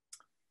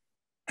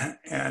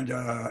 And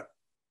I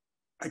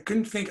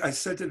couldn't think, I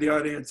said to the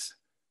audience,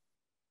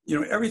 you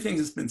know, everything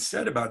has been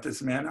said about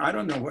this man. I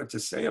don't know what to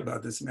say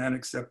about this man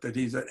except that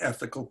he's an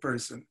ethical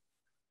person.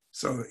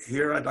 So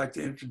here I'd like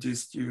to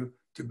introduce you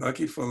to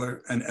Bucky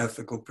Fuller, an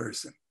ethical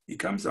person. He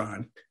comes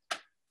on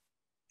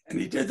and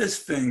he did this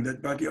thing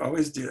that Bucky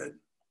always did.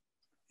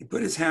 He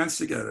put his hands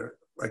together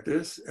like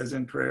this, as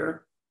in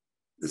prayer.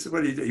 This is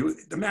what he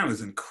did. The man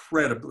was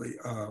incredibly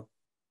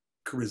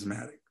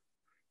charismatic.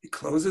 He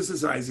closes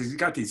his eyes. He's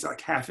got these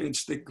like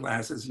half-inch thick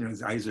glasses. You know,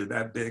 his eyes are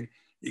that big.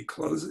 He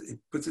closes, he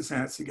puts his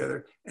hands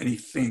together and he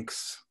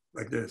thinks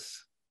like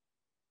this.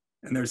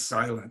 And there's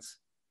silence.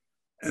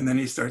 And then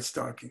he starts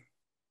talking.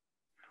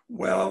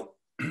 Well,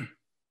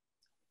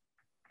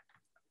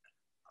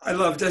 I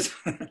loved it.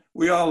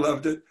 We all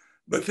loved it.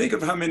 But think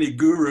of how many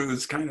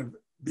gurus kind of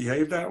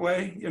behave that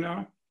way, you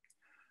know?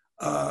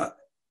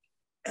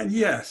 And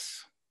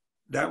yes,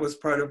 that was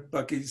part of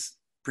Bucky's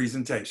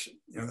presentation.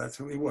 You know, that's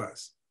who he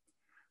was.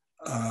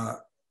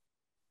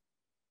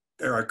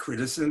 There are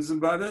criticisms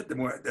about it,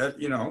 that,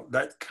 you know,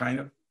 that kind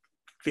of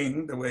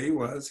thing, the way he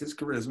was, his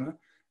charisma.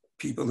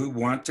 People who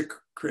want to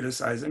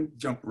criticize him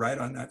jump right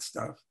on that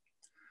stuff.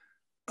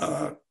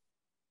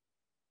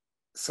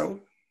 So,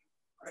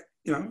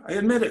 you know, I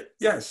admit it.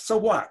 Yes, so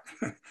what?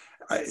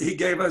 He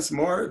gave us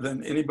more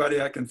than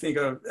anybody I can think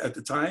of at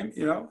the time,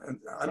 you know, and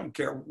I don't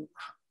care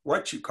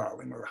what you call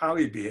him or how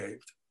he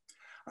behaved.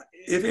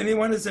 If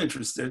anyone is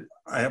interested,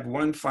 I have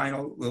one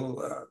final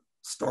little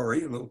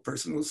story, a little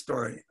personal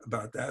story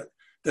about that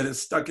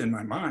has stuck in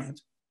my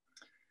mind.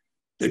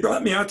 They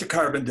brought me out to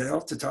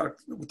Carbondale to talk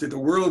to the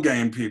World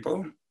Game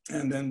people,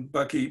 and then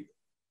Bucky.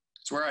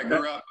 It's where I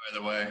grew up, by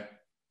the way.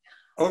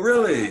 Oh,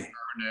 really?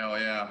 Carbondale,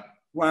 yeah.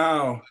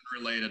 Wow.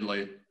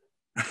 Unrelatedly.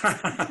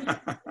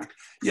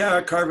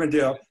 Yeah,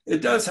 Carbondale.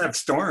 It does have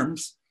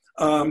storms,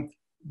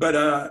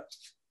 but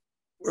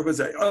where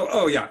was I?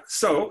 Oh yeah.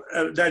 So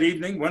that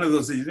evening, one of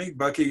those evenings,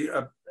 Bucky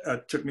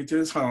took me to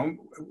his home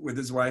with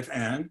his wife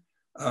Anne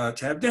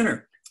to have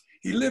dinner.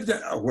 He lived in,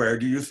 where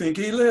do you think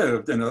he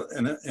lived? In a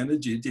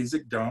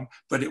geodesic dome,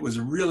 but it was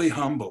really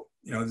humble.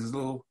 You know, this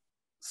little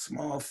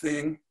small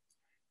thing.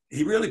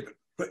 He really,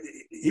 but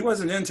he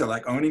wasn't into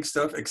like owning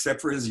stuff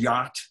except for his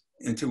yacht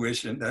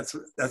intuition.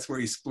 That's where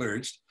he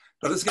splurged.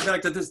 But let's get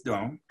back to this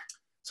dome.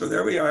 So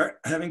there we are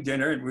having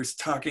dinner and we're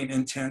talking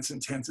intense,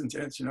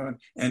 you know,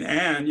 and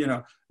Anne, you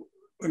know,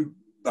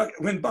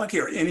 when Bucky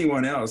or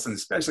anyone else, and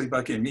especially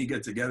Bucky and me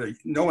get together,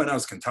 no one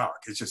else can talk.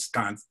 It's just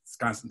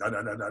constant, da,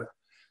 da, da, da.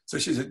 So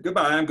she said,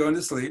 goodbye, I'm going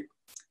to sleep.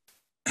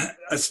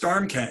 A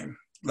storm came,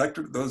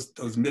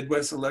 those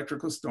Midwest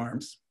electrical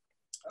storms,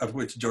 of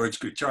which George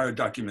Kuchar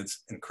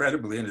documents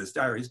incredibly in his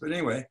diaries. But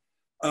anyway,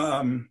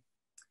 and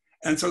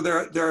so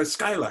there are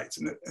skylights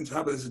in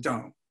top of this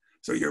dome.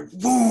 So you're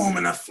boom,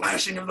 and the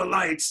flashing of the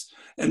lights.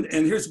 And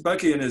here's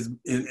Bucky in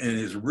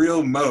his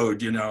real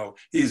mode, you know,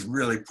 he's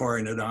really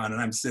pouring it on.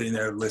 And I'm sitting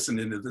there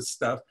listening to this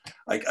stuff.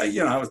 Like, I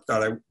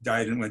thought I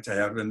died and went to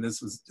heaven.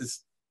 This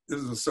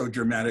was so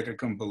dramatic, I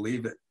couldn't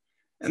believe it.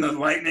 And the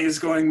lightning is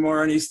going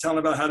more, and he's telling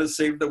about how to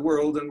save the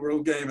world and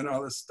World Game and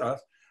all this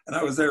stuff. And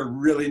I was there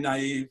really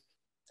naive.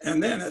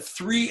 And then at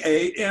 3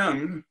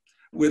 a.m.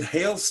 with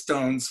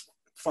hailstones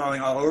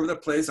falling all over the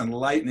place and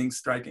lightning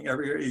striking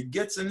everywhere, he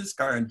gets in his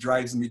car and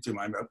drives me to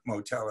my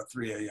motel at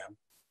 3 a.m.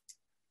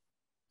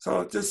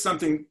 So just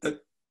something that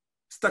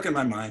stuck in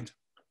my mind.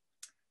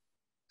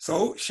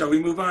 So shall we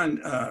move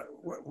on?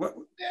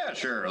 Yeah,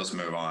 sure, let's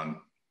move on.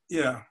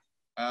 Yeah.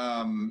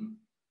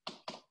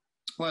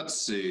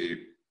 Let's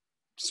see.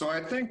 So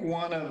I think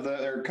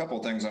there are a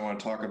couple things I want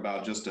to talk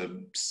about just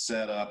to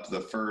set up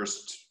the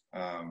first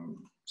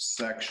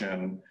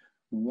section.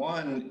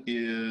 One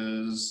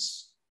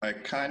is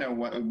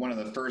one of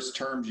the first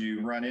terms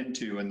you run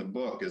into in the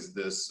book is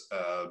this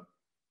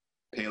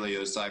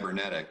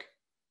paleo-cybernetic,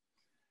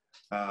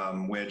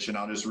 which, and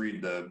I'll just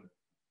read the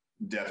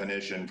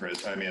definition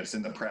it's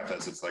in the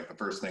preface, it's like the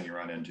first thing you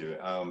run into.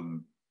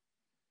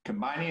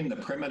 Combining the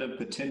primitive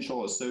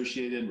potential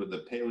associated with the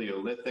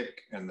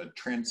Paleolithic and the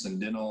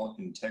transcendental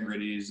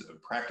integrities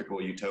of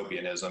practical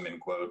utopianism, in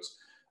quotes,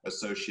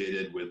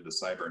 associated with the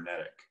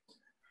cybernetic.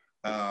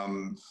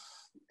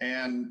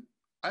 And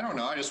I don't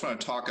know, I just want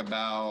to talk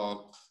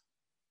about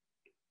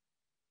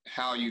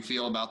how you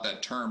feel about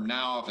that term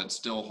now, if it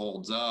still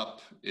holds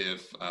up,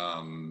 if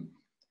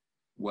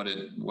what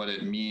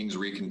it means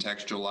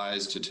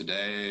recontextualized to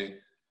today,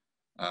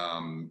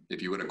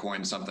 if you would have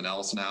coined something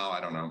else now,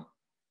 I don't know.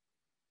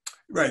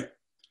 Right.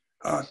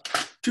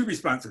 Two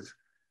responses.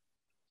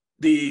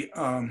 The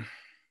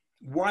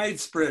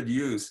widespread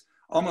use,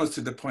 almost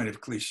to the point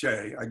of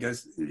cliche, I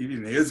guess it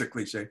even is a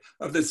cliche,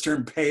 of this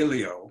term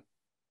paleo.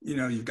 You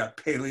know, you've got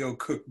paleo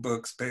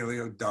cookbooks,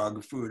 paleo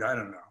dog food, I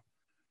don't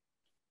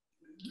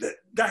know.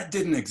 That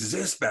didn't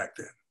exist back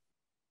then.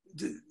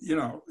 You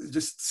know, it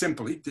just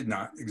simply did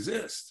not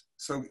exist.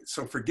 So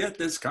forget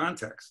this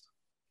context.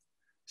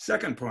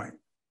 Second point,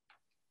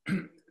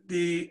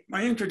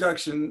 my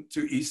introduction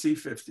to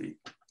EC50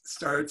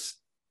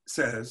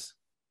 says,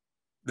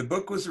 the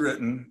book was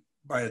written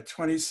by a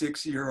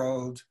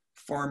 26-year-old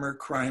former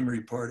crime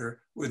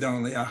reporter with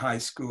only a high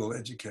school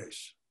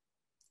education.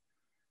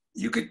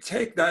 You could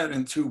take that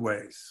in two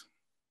ways.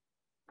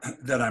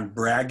 That I'm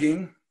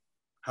bragging,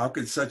 how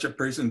could such a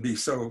person be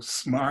so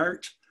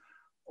smart?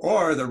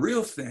 Or the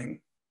real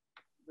thing,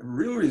 the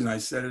real reason I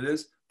said it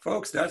is,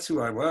 folks, that's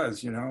who I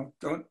was, you know,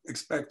 don't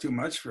expect too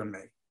much from me.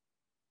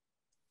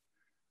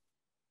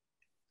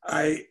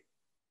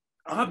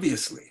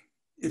 Obviously,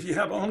 if you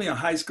have only a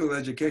high school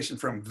education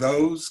from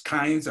those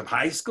kinds of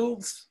high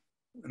schools,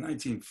 the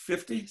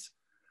 1950s,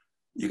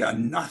 you got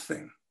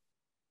nothing.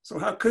 So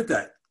how could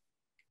that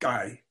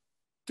guy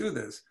do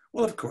this?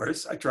 Well, of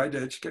course, I tried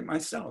to educate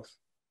myself.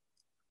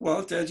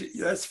 Well,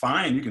 that's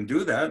fine, you can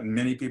do that, and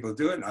many people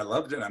do it, and I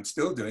loved it. I'm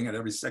still doing it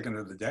every second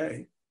of the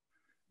day.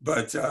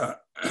 But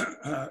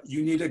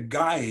you need a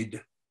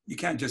guide. You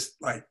can't just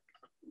like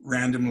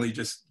randomly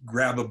just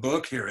grab a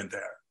book here and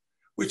there,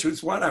 which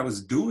was what I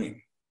was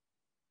doing.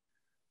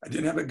 I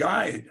didn't have a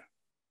guide,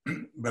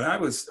 but I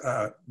was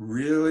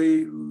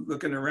really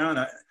looking around.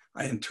 I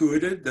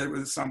intuited there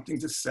was something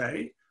to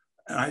say.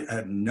 And I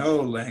had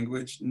no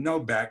language, no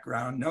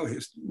background, no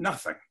history,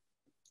 nothing.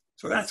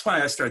 So that's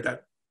why I started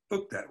that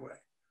book that way.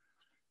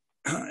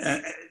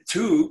 And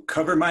to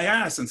cover my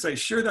ass and say,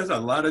 sure, there's a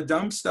lot of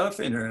dumb stuff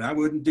in there, and I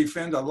wouldn't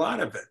defend a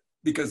lot of it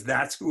because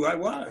that's who I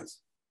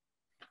was.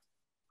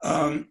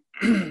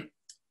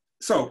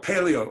 So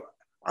paleo,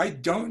 I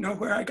don't know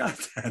where I got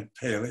that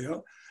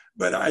paleo,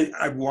 but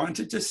I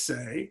wanted to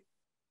say,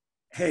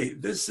 hey,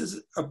 this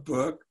is a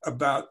book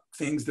about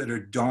things that are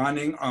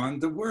dawning on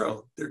the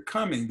world. They're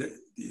coming,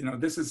 you know,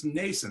 this is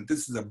nascent.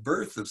 This is a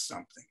birth of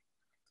something.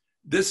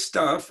 This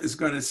stuff is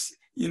going to,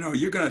 you know,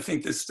 you're going to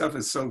think this stuff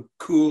is so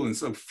cool and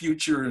so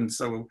future and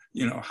so,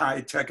 you know, high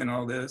tech and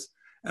all this.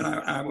 And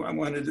I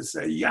wanted to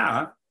say,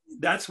 yeah,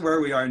 that's where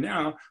we are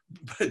now.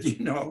 But,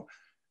 you know,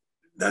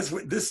 that's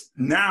what this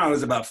now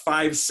is about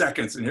 5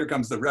 seconds. And here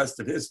comes the rest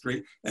of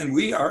history. And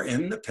we are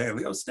in the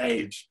paleo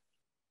stage.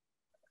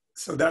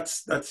 So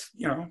that's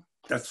you know,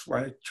 that's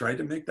why I tried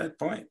to make that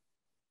point.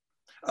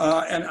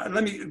 And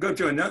let me go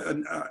to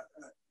another,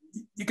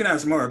 you can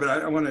ask more, but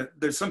I want to,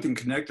 there's something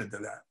connected to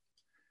that.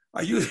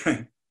 I use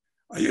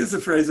the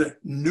phrase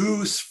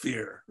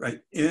noosphere, right?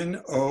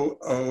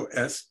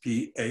 Noosphere.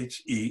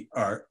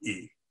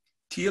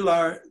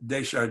 Teilhard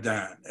de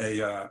Chardin,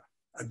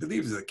 I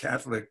believe he's a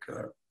Catholic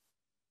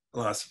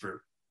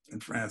philosopher in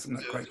France. I'm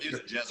not quite sure. He's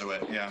a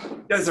Jesuit, yeah.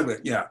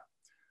 Jesuit, yeah.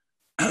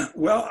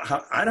 Well,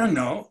 I don't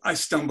know. I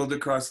stumbled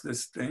across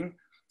this thing,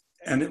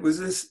 and it was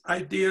this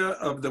idea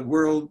of the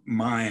world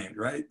mind,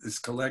 right? This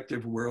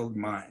collective world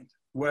mind.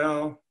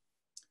 Well,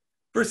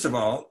 first of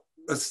all,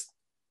 let's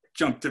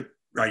jump to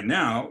right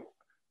now.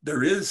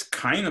 There is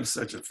kind of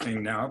such a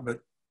thing now,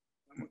 but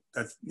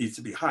that needs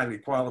to be highly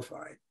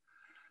qualified.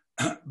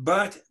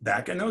 But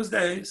back in those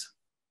days,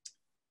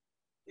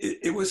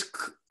 it was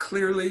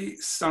clearly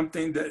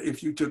something that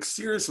if you took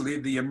seriously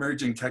the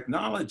emerging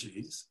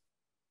technologies,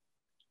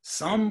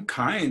 some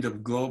kind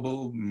of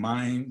global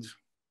mind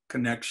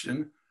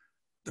connection,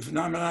 the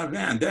phenomenon of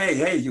man.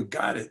 Hey, you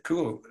got it,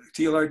 cool.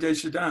 Teilhard de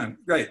Chardin,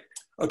 great.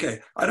 Okay,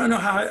 I don't know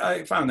how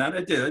I found that,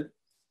 I did.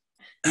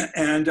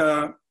 And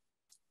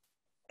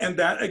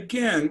that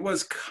again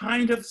was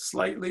kind of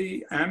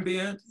slightly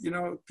ambient, you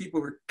know,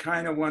 people were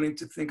kind of wanting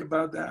to think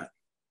about that.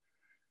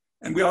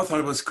 And we all thought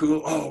it was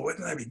cool. Oh,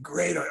 wouldn't that be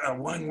great, a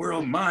one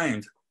world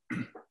mind?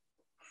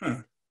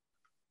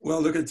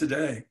 Well, look at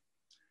today.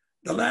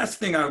 The last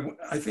thing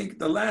I think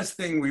the last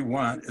thing we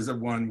want is a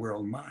one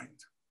world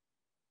mind.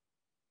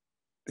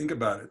 Think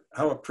about it,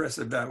 how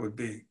oppressive that would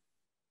be.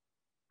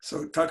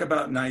 So talk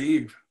about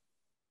naive.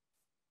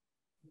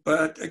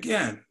 But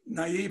again,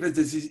 naive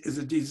is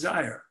a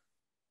desire,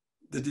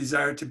 the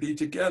desire to be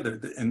together,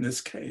 in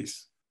this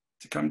case,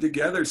 to come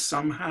together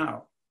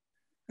somehow.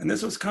 And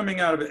this was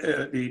coming out of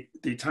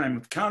the time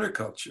of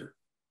counterculture,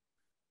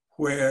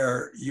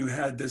 where you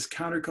had this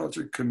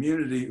counterculture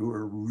community who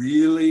were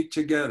really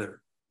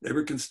together. They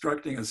were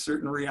constructing a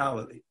certain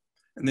reality.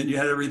 And then you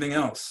had everything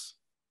else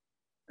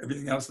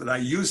that I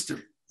used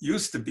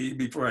to be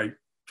before I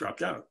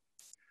dropped out.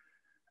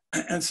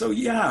 And so,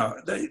 yeah,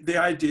 the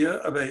idea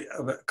of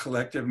a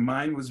collective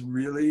mind was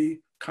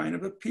really kind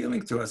of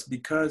appealing to us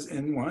because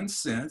in one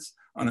sense,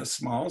 on a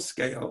small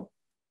scale,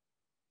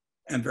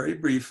 and very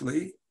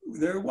briefly,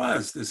 there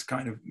was this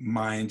kind of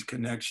mind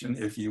connection,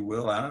 if you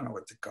will, I don't know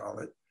what to call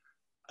it.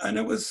 And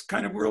it was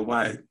kind of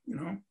worldwide, you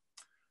know,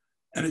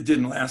 and it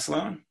didn't last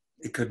long.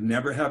 It could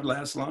never have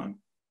last long.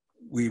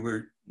 We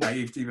were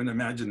naive to even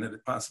imagine that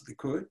it possibly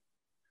could.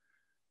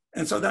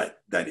 And so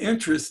that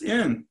interest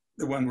in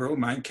the one world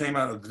mind came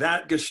out of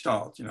that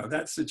gestalt, you know,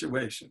 that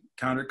situation,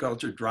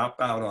 counterculture,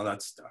 dropout, all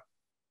that stuff.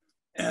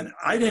 And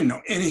I didn't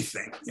know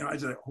anything. You know, I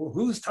said, well,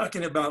 who's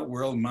talking about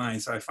world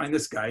mind? So I find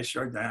this guy,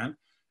 Chardin,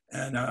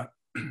 and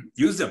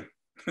use him,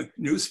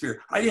 noosphere.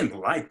 I didn't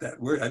like that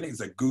word. I think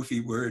it's a goofy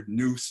word,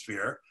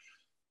 noosphere.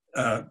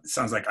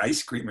 Sounds like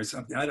ice cream or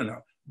something. I don't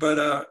know.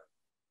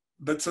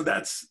 But so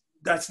that's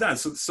that.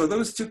 So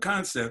those two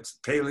concepts,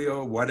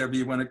 paleo, whatever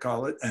you want to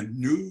call it, and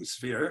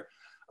noosphere,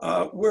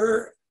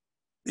 were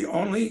the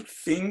only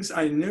things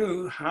I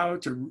knew how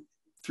to,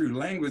 through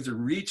language,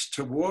 reach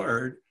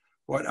toward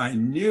what I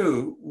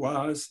knew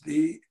was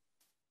the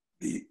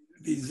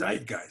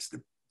zeitgeist,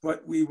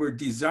 what we were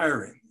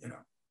desiring, you know.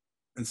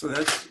 And so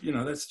that's, you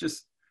know,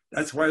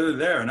 that's why they're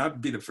there. And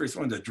I'd be the first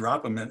one to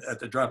drop them at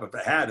the drop of a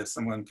hat if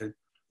someone could,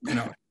 you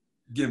know,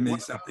 give me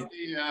something.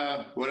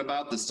 What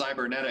about the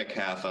cybernetic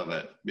half of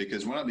it?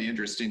 Because one of the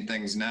interesting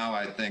things now,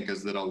 I think,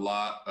 is that a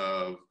lot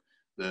of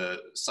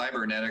the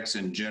cybernetics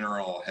in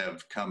general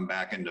have come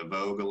back into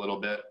vogue a little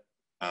bit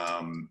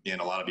in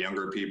a lot of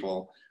younger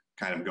people,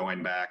 kind of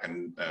going back,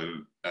 and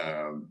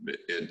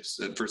it's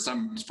for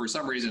some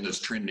reason it's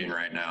trending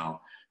right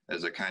now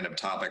as a kind of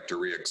topic to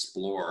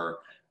re-explore.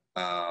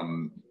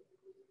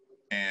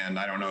 And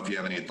I don't know if you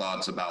have any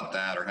thoughts about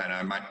that, or and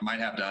I might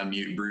have to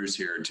unmute Bruce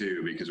here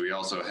too, because we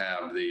also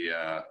have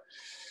the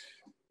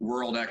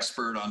world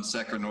expert on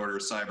second order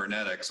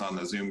cybernetics on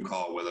the Zoom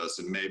call with us.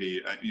 And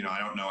maybe, you know, I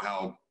don't know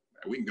how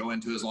we can go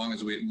into as long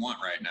as we want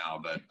right now,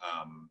 but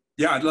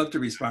yeah, I'd love to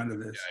respond to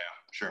this.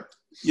 Yeah, sure.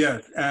 Yeah,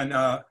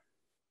 and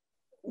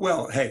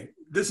well, hey,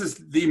 this is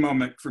the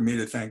moment for me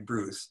to thank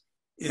Bruce.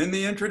 In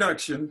the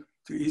introduction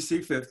to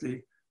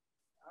EC50,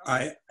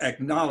 I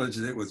acknowledged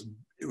that it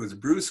was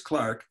Bruce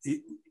Clark,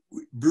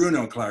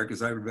 Bruno Clark,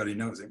 as everybody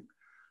knows him.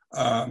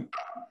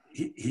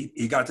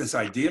 He got this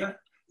idea.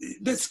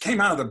 This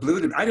came out of the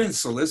blue. I didn't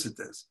solicit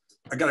this.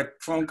 I got a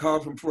phone call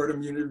from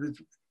Fordham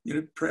University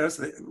Press.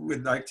 They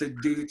would like to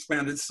do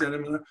expanded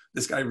cinema.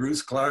 This guy,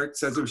 Bruce Clark,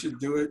 says we should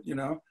do it, you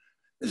know.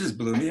 It just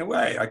blew me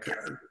away. I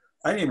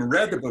hadn't even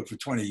read the book for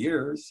 20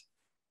 years.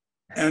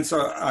 And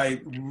so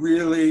I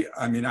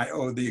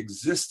owe the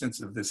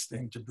existence of this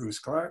thing to Bruce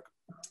Clark.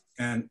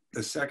 And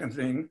the second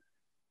thing,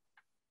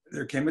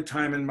 there came a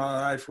time in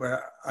my life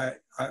where I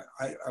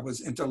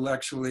was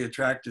intellectually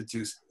attracted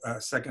to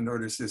second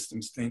order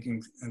systems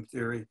thinking and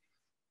theory.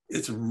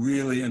 It's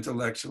really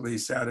intellectually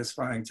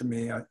satisfying to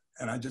me.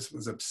 And I just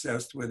was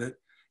obsessed with it.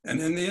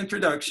 And in the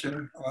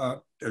introduction,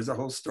 there's a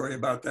whole story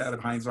about that of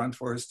Heinz von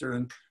Forster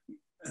and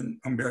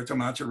Umberto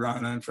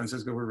Maturana and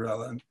Francisco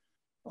Varela and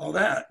all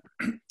that.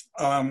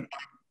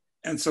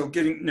 And so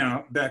getting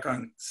now back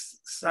on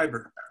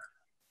cyber,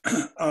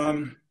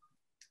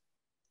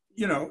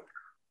 you know,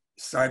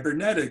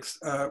 cybernetics,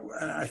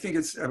 I think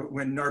it's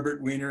when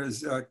Norbert Wiener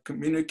is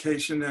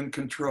communication and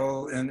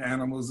control in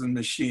animals and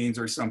machines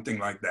or something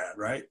like that,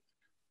 right?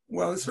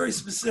 Well, it's very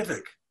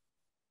specific.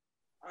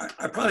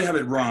 I probably have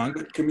it wrong,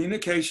 but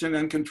communication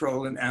and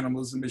control in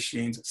animals and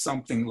machines,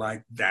 something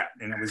like that.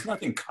 And it was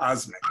nothing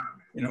cosmic.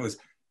 You know, it was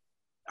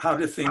how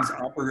do things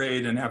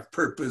operate and have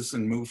purpose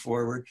and move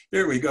forward.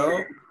 Here we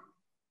go.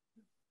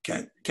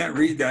 Can't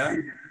read that.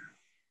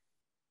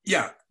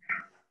 Yeah.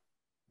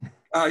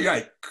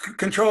 Yeah,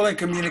 control and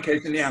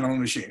communication in the animal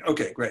and machine.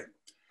 Okay, great.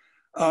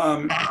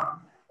 Well,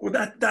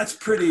 that's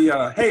pretty,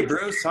 hey,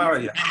 Bruce, how are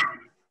you?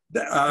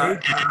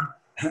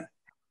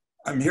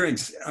 I'm hearing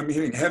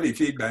heavy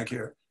feedback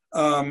here.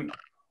 And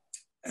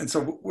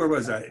so where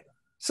was I?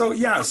 So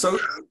yeah, so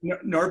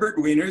Norbert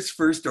Wiener's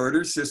first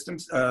order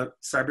systems,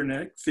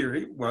 cybernetic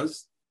theory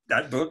was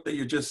that book that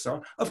you just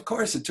saw. Of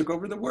course, it took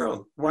over the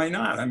world. Why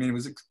not? I mean, it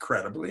was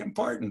incredibly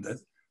important.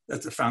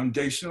 That's a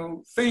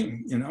foundational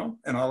thing, you know,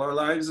 in all our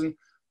lives and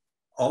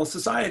all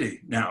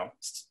society now,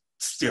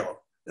 still.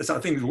 That's how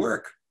things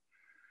work.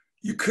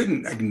 You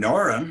couldn't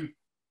ignore them,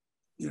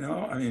 you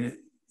know, I mean,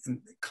 it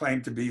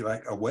claimed to be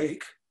like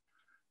awake.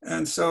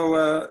 And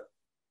so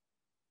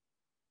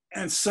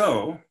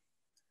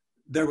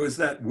there was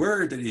that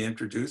word that he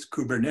introduced,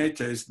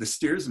 Kubernetes, the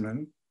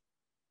steersman.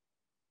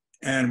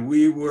 And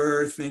we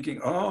were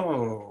thinking,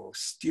 oh,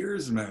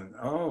 steersman.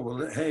 Oh,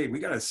 well, hey, we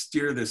got to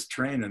steer this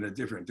train in a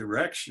different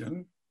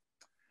direction.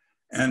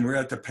 And we're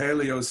at the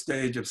paleo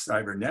stage of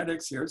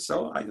cybernetics here.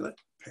 So I let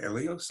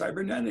paleo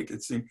cybernetic,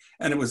 it seemed.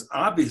 And it was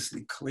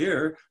obviously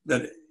clear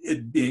that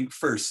it being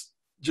first,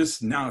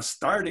 just now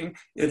starting,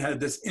 it had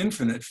this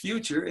infinite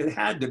future. It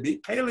had to be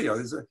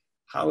paleo.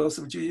 How else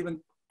would you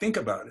even think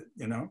about it,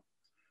 you know?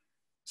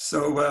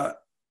 So,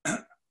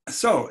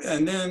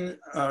 and then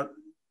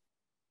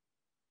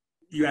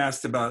you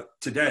asked about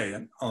today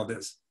and all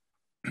this.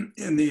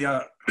 In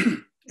the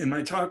in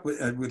my talk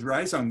with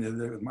Rhizome the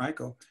other day with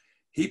Michael,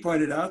 he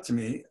pointed out to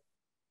me,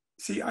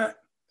 see,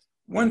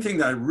 one thing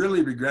that I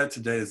really regret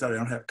today is that I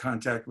don't have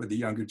contact with the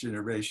younger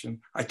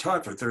generation. I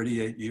taught for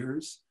 38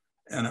 years,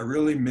 and I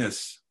really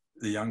miss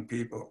the young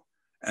people,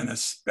 and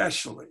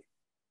especially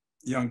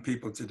young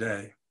people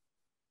today.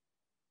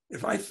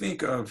 If I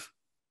think of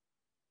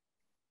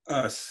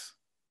us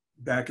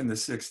back in the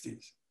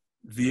 60s,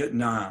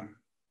 Vietnam,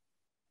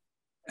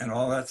 and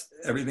all that's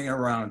everything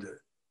around it,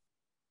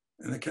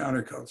 and the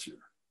counterculture.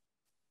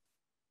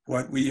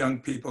 What we young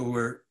people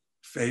were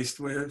faced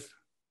with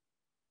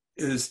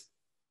is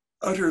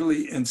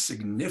utterly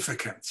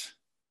insignificant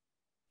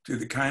to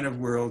the kind of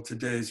world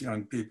today's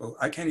young people.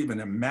 I can't even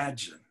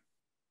imagine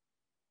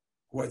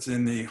what's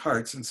in the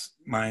hearts and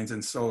minds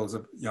and souls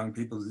of young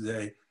people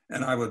today.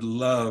 And I would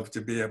love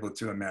to be able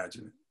to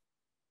imagine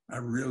it. I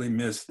really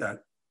miss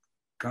that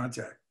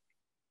contact.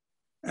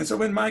 And so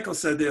when Michael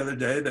said the other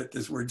day that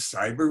this word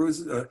cyber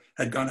was,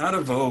 had gone out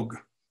of vogue,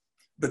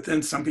 but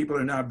then some people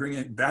are now bringing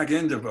it back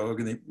into vogue,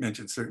 and they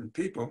mentioned certain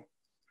people.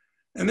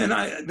 And then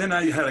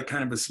I had a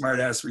kind of a smart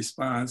ass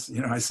response.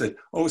 You know, I said,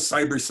 oh,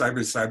 cyber, cyber,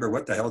 cyber,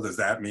 what the hell does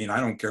that mean?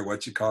 I don't care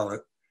what you call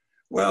it.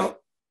 Well,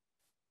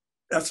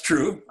 that's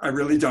true. I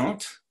really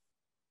don't.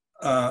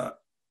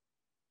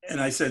 And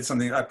I said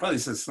something, I probably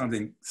said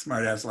something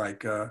smart ass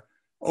like, oh,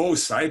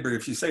 cyber,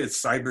 if you say it's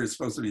cyber, it's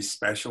supposed to be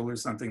special or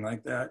something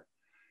like that.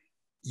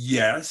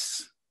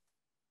 Yes.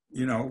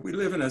 You know, we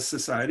live in a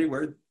society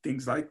where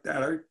things like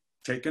that are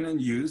taken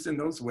and used in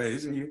those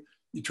ways, and you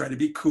try to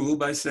be cool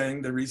by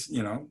saying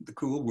the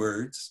cool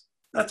words.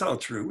 That's all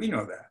true. We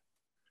know that.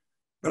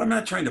 But I'm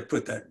not trying to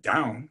put that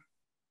down.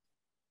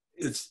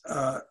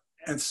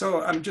 And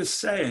so I'm just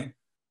saying,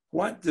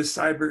 what does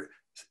cyber,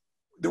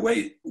 the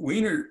way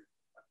Wiener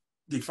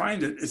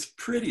defined it, is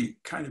pretty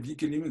kind of, you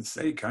can even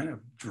say kind of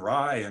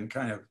dry and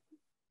kind of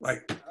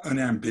like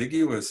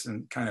unambiguous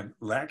and kind of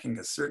lacking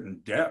a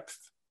certain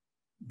depth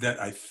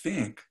that I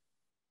think,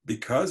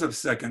 because of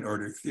second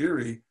order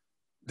theory,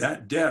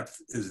 that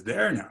depth is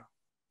there now,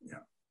 you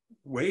know,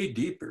 way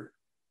deeper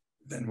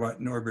than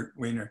what Norbert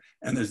Wiener,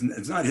 and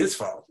it's not his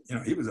fault. You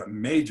know, he was a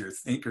major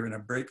thinker and a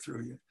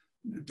breakthrough.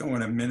 You don't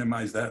want to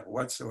minimize that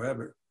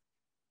whatsoever.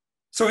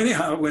 So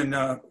anyhow,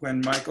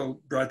 when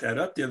Michael brought that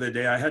up the other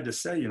day, I had to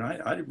say, you know,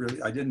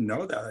 I didn't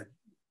know that.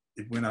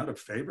 It went out of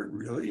favor,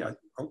 really.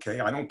 Okay,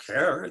 I don't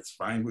care. It's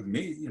fine with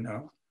me, you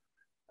know.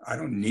 I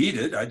don't need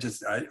it. I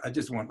just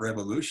want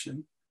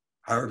revolution.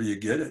 However you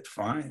get it,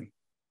 fine,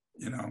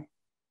 you know.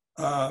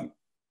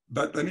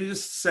 But let me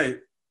just say,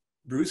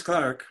 Bruce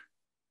Clark,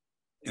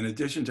 in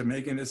addition to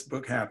making this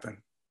book happen,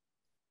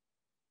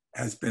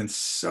 has been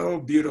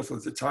so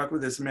beautiful to talk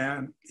with this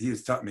man. He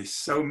has taught me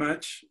so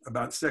much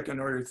about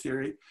second order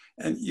theory.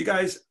 And you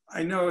guys,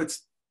 I know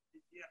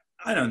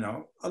I don't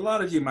know, a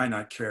lot of you might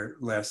not care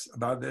less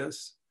about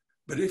this,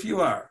 but if you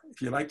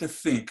like to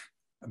think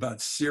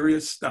about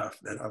serious stuff,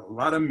 that a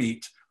lot of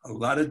meat, a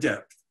lot of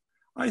depth,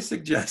 I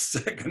suggest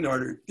second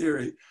order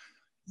theory.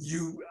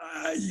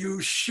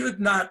 You should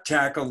not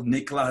tackle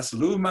Niklas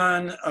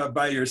Luhmann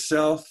by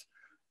yourself.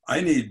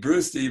 I need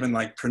Bruce to even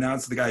like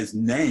pronounce the guy's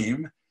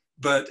name,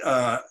 but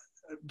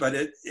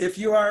if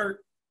you are,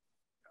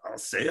 I'll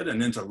say it,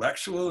 an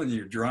intellectual and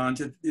you're drawn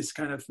to this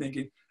kind of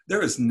thinking,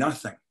 there is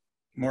nothing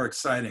more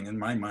exciting in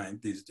my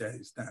mind these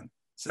days than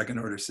second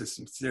order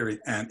systems theory,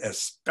 and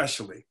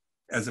especially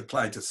as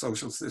applied to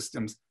social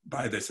systems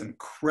by this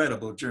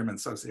incredible German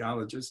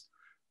sociologist,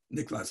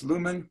 Niklas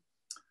Luhmann.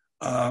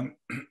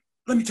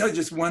 Let me tell you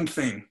just one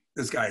thing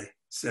this guy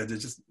said that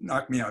just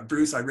knocked me out.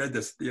 Bruce, I read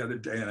this the other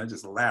day and I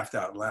just laughed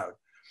out loud.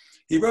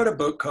 He wrote a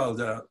book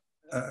called,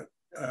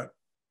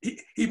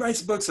 he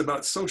writes books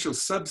about social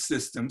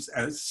subsystems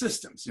as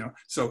systems, you know,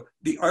 so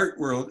the art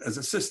world as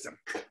a system,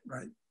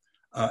 right?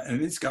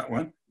 And he's got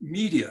one,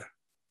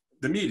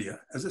 the media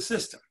as a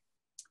system.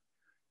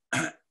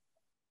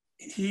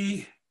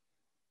 He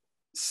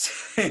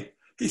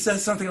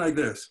says something like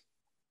this,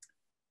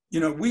 you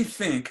know, we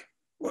think,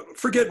 well,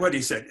 forget what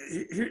he said.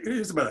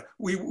 Here's about it.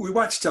 We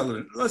watch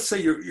television. Let's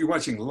say you're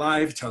watching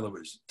live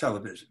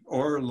television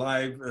or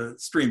live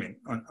streaming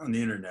on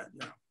the internet, you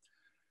know,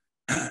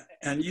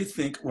 and you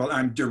think, well,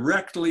 I'm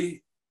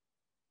directly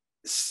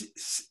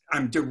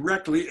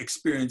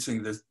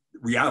experiencing this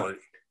reality,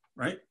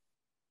 right?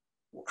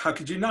 How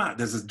could you not?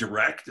 This is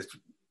direct, it's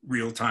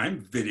real time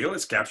video,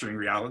 it's capturing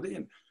reality,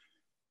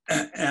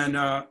 and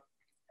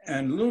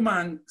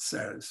Luhmann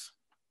says,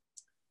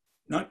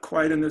 not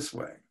quite in this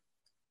way.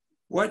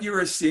 What you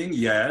are seeing,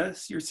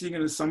 yes, you're seeing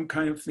it as some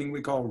kind of thing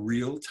we call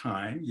real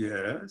time,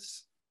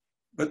 yes,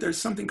 but there's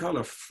something called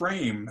a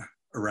frame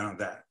around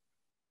that.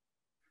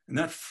 And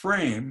that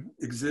frame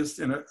exists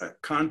in a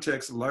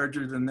context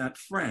larger than that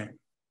frame.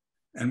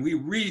 And we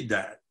read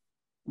that.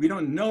 We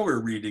don't know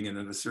we're reading it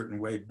in a certain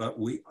way, but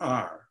we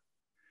are.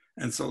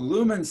 And so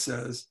Luhmann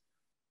says,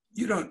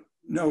 you don't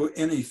know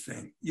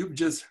anything. You've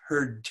just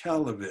heard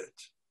tell of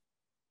it.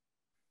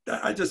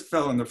 I just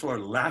fell on the floor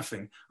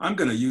laughing. I'm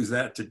going to use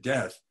that to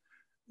death.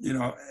 You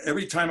know,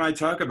 every time I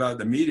talk about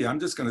the media, I'm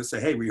just going to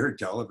say, hey, we heard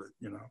tell of it.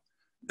 You know,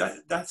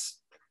 that's,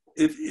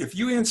 if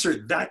you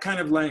insert that kind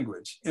of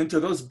language into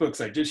those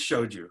books I just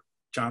showed you,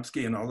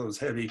 Chomsky and all those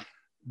heavy,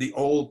 the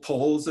old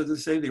polls, as they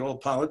say, the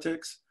old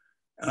politics,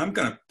 and I'm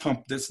going to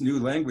pump this new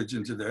language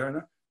into there,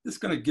 and it's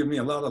going to give me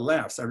a lot of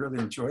laughs. I really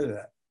enjoy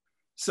that.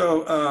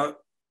 So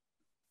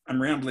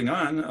I'm rambling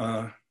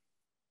on.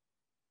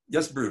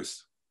 Yes,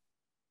 Bruce.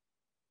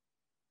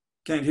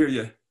 Can't hear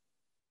you.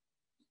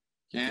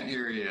 Can't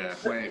hear you.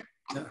 Wait,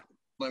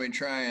 let me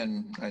try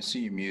and, I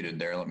see you muted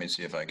there. Let me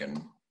see if I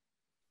can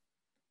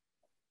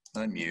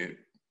unmute.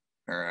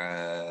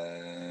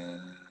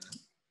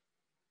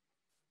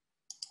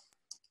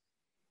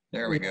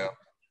 There we go.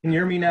 Can you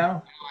hear me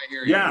now? I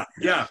hear you.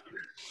 Yeah.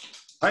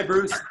 Hi,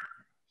 Bruce.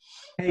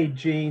 Hey,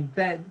 Gene.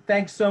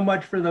 Thanks so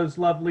much for those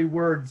lovely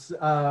words.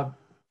 If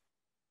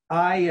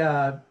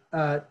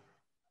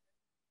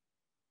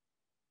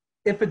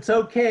it's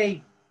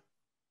okay,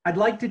 I'd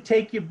like to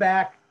take you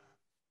back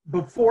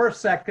before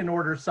second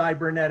order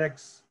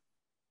cybernetics.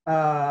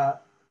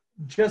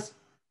 Just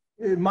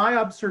my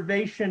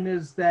observation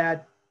is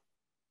that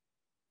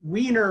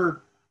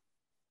Wiener,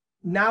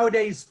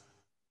 nowadays,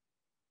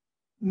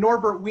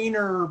 Norbert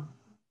Wiener,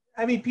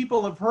 I mean,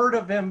 people have heard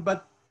of him,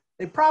 but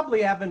they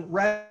probably haven't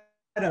read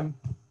him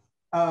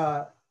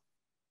to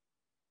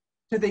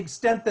the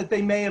extent that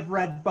they may have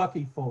read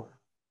Bucky Fuller.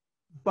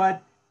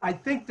 But I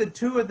think the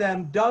two of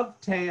them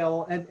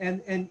dovetail,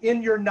 and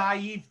in your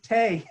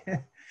naivete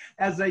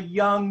as a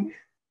young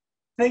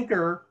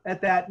thinker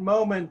at that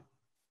moment,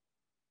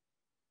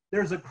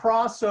 there's a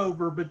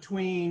crossover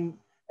between,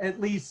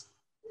 at least,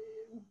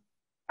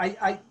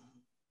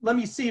 let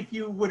me see if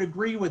you would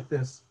agree with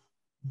this.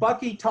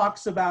 Bucky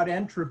talks about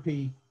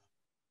entropy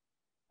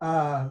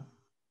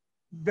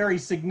very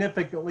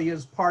significantly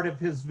as part of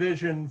his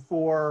vision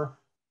for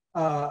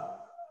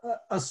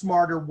a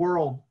smarter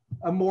world,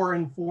 a more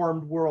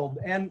informed world.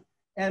 And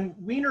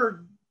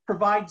Wiener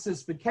provides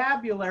this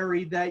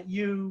vocabulary that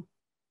you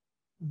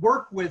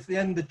work with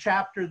in the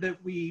chapter that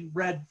we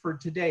read for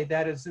today.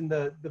 That is in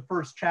the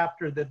first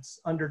chapter that's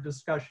under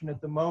discussion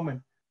at the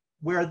moment,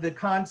 where the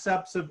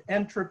concepts of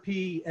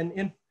entropy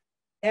and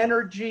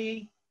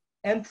energy,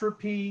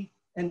 entropy,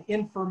 and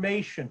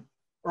information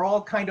are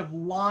all kind of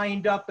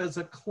lined up as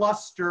a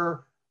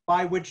cluster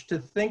by which to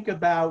think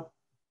about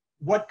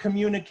what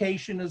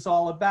communication is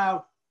all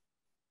about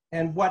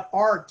and what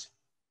art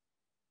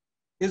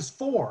is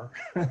for,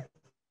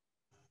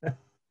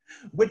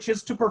 which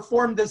is to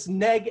perform this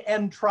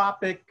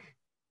neg-entropic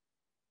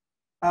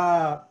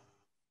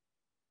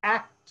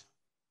act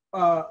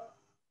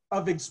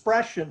of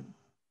expression.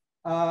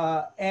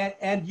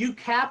 And you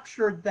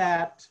captured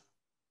that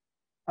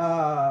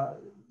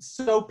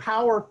so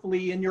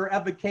powerfully in your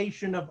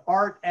evocation of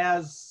art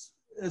as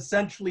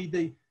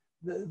essentially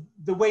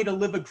the way to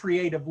live a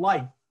creative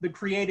life. The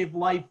creative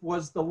life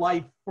was the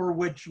life for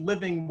which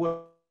living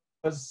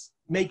was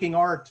making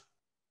art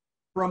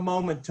from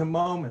moment to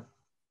moment.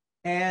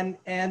 And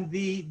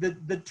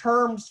the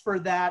terms for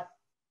that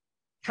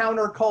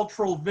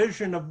countercultural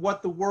vision of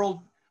what the world,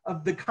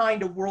 of the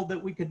kind of world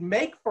that we could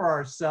make for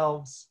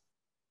ourselves,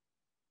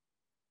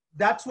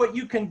 that's what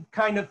you can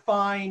kind of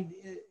find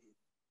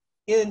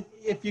in,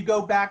 if you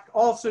go back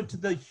also to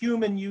the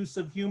human use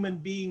of human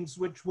beings,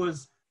 which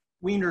was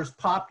Wiener's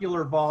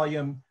popular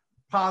volume,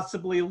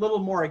 possibly a little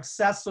more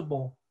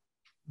accessible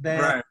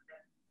than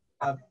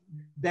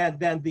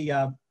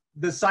the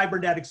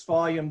cybernetics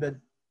volume that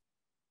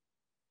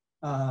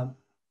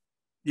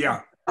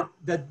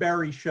that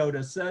Barry showed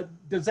us.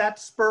 Does that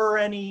spur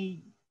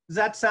any? Does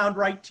that sound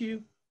right to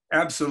you?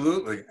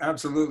 Absolutely,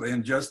 absolutely.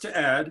 And just to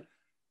add,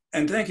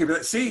 and thank you for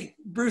that. See,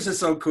 Bruce is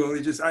so cool.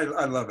 He just, I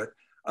love it.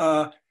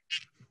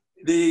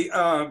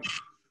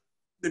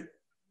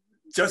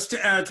 Just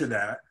to add to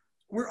that,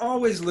 we're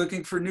always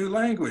looking for new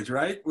language,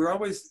 right? We're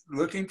always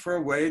looking for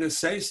a way to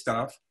say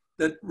stuff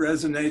that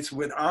resonates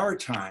with our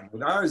time,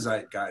 with our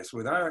zeitgeist,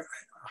 with our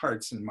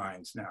hearts and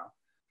minds now.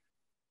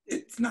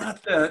 It's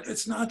not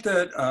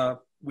that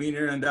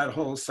Wiener and that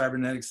whole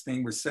cybernetics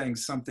thing were saying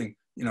something,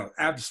 you know,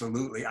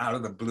 absolutely out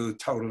of the blue,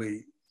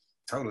 totally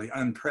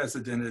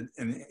unprecedented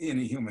in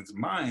any human's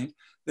mind.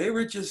 They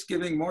were just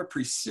giving more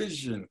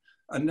precision,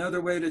 another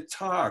way to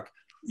talk.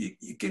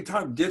 You can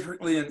talk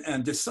differently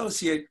and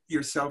dissociate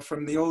yourself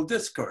from the old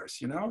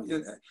discourse, you know?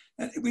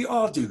 And we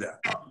all do that.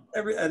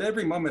 At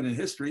every moment in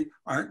history,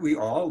 aren't we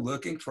all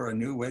looking for a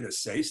new way to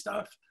say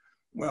stuff?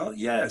 Well,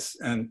 yes,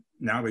 and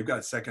now we've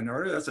got second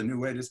order. That's a new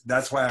way to,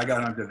 that's why I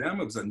got onto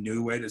them. It was a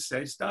new way to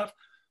say stuff.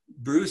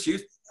 Bruce,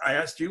 I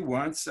asked you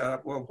once,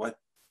 well,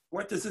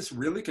 what does this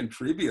really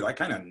contribute? I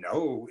kind of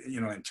know,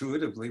 you know,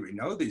 intuitively we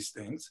know these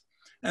things.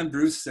 And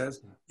Bruce says,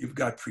 you've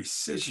got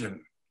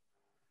precision.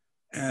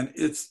 And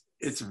it's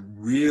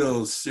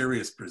real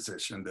serious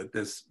precision that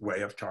this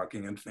way of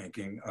talking and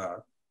thinking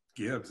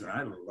gives, and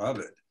I love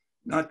it.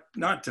 Not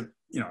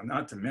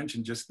to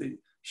mention just the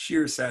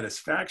sheer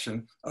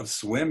satisfaction of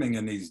swimming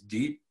in these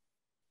deep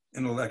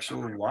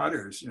intellectual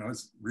waters. You know,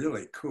 it's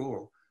really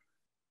cool.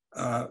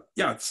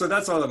 Yeah, so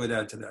that's all I would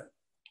add to that.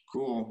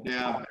 Cool.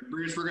 Yeah,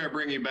 Bruce, we're going to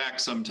bring you back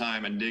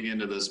sometime and dig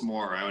into this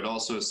more. I would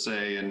also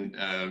say, in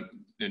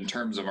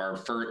terms of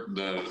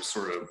the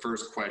sort of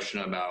first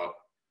question about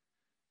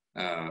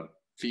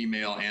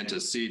female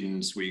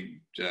antecedents,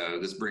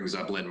 this brings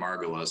up Lynn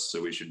Margulis,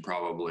 so we should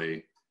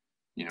probably,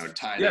 you know,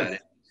 tie that in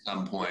at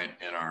some point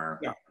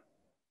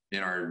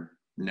in our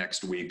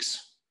next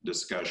week's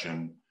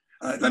discussion.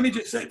 Let me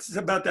just say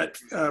about that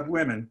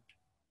women.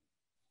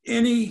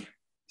 Any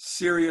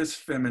serious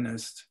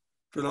feminist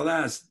for the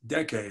last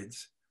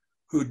decades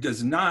who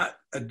does not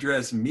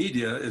address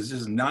media is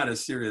just not a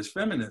serious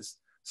feminist.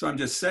 So I'm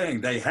just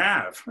saying they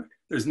have.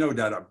 There's no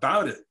doubt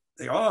about it.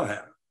 They all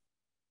have.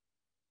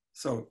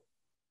 So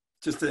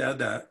just to add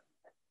that.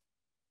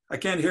 I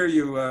can't hear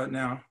you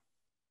now.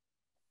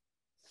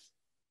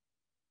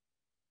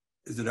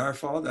 Is it our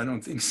fault? I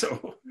don't think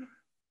so.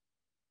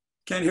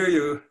 Can't hear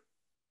you.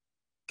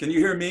 Can you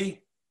hear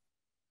me?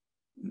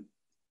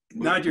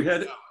 Nod your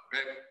head. Okay.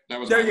 That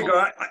was there you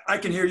go. I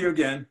can hear you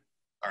again.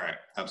 All right,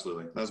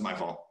 absolutely. That was my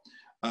fault.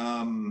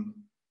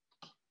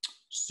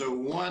 So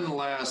one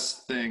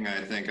last thing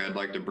I think I'd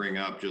like to bring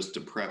up just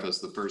to preface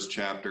the first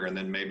chapter, and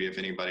then maybe if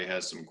anybody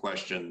has some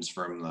questions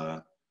from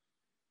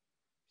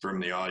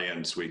the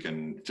audience, we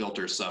can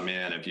filter some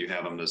in. If you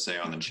have them to say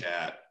on the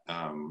chat,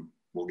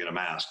 we'll get them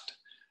asked.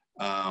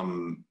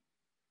 And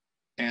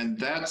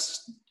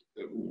that's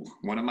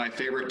one of my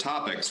favorite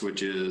topics,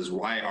 which is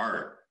why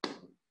art?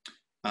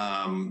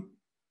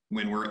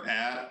 When we're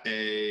at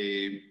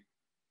a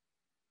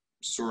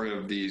sort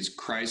of these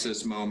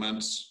crisis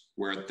moments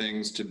where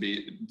things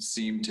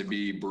seem to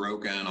be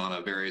broken on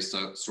a very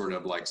sort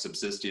of like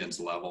subsistence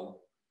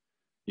level,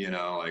 you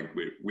know, like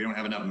we don't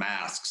have enough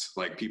masks,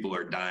 like people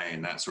are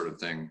dying, that sort of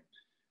thing.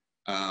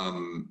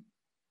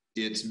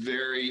 It's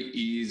very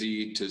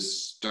easy to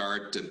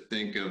start to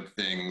think of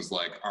things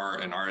like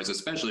art and artists,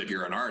 especially if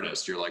you're an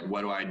artist. You're like,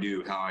 what do I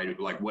do?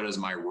 What is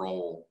my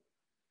role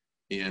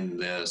in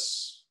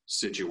this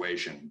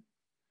situation?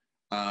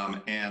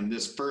 And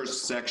this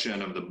first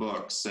section of the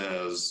book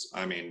says,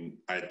 I mean,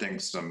 I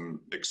think some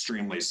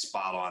extremely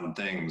spot on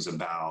things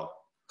about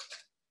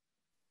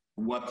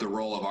what the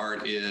role of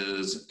art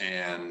is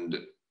and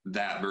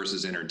that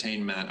versus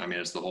entertainment. I mean,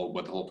 it's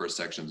what the whole first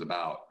section's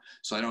about.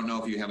 So I don't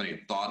know if you have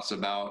any thoughts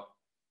about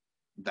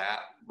that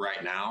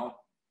right now.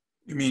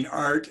 You mean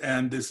art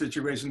and the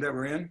situation that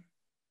we're in?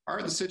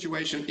 Art, the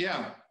situation,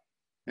 yeah.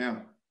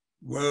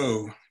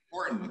 Whoa.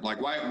 Important.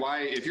 Like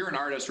why, if you're an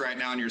artist right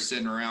now and you're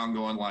sitting around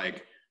going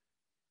like,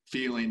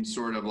 feeling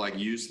sort of like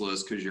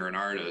useless because you're an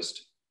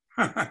artist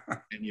and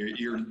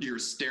you're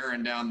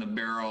staring down the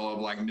barrel of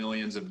like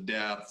millions of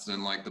deaths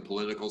and like the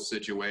political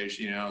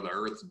situation, you know, the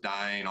earth's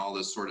dying, all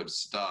this sort of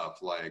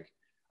stuff. Like,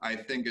 I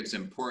think it's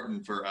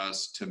important for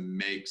us to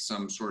make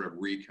some sort of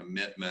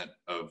recommitment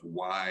of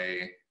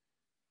why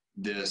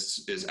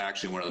this is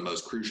actually one of the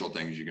most crucial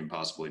things you can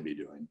possibly be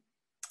doing.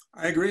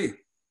 I agree.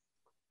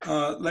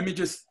 Let me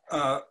just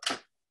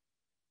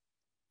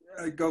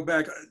go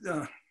back,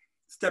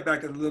 step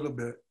back a little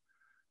bit.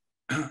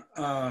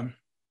 And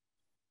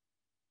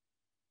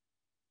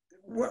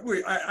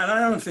I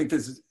don't think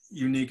this is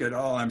unique at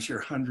all. I'm sure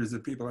hundreds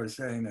of people are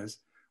saying this.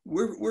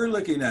 We're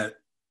looking at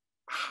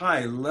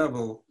high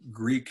level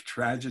Greek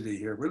tragedy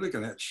here. We're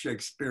looking at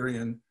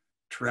Shakespearean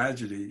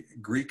tragedy,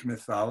 Greek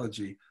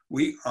mythology.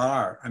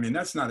 I mean,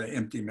 that's not an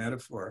empty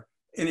metaphor.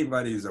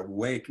 Anybody who's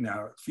awake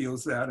now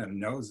feels that and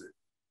knows it.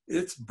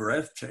 It's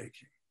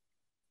breathtaking.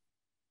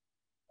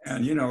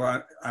 And, you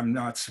know, I'm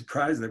not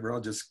surprised that we're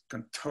all just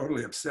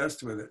totally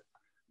obsessed with it.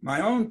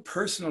 My own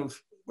personal,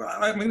 well,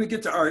 I'm going to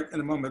get to art in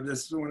a moment, but I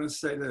just want to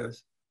say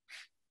this.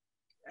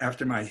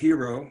 After my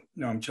hero,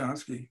 Noam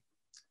Chomsky,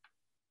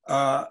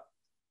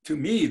 to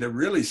me, the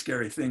really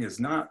scary thing is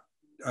not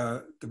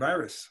the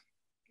virus.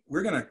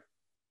 We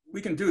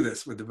can do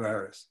this with the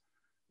virus.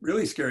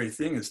 Really scary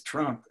thing is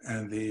Trump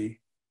and the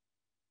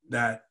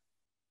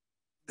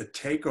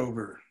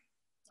takeover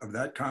of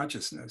that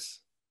consciousness,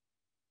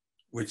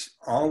 which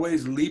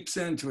always leaps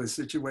into a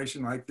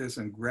situation like this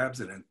and grabs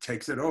it and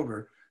takes it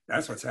over.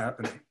 That's what's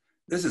happening.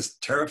 This is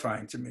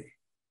terrifying to me.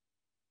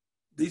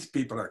 These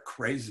people are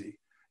crazy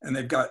and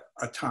they've got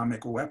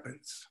atomic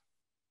weapons.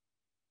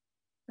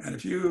 And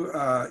if you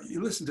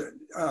listen to,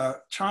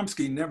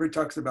 Chomsky never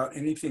talks about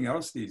anything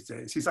else these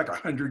days. He's like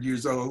 100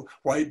 years old,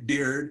 white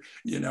beard,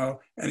 you know,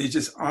 and he's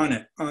just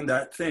on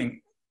that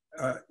thing.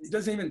 He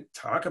doesn't even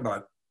talk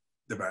about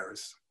the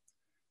virus.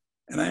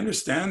 And I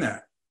understand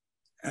that.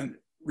 And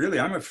really,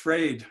 I'm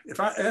afraid, if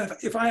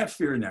I have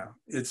fear now,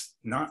 it's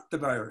not the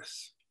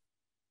virus.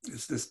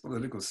 It's this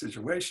political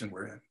situation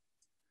we're in.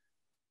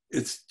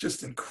 It's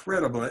just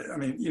incredible. I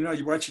mean, you know,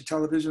 you watch your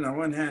television, on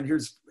one hand,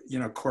 here's, you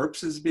know,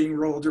 corpses being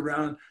rolled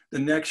around. The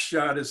next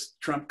shot is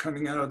Trump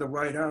coming out of the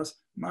White House.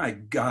 My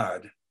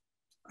God.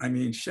 I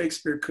mean,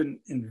 Shakespeare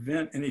couldn't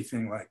invent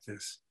anything like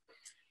this.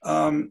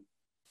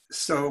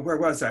 So where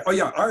was I? Oh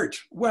yeah, art.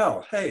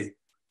 Well, hey,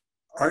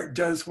 art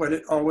does what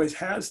it always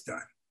has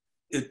done.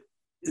 It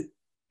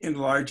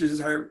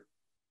enlarges our,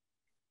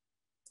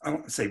 I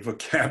won't say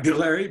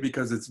vocabulary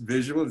because it's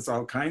visual, it's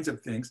all kinds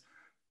of things,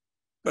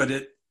 but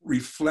it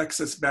reflects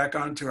us back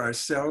onto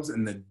ourselves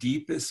in the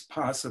deepest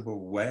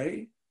possible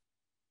way.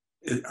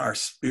 Our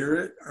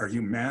spirit, our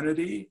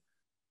humanity,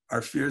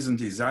 our fears and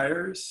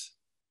desires.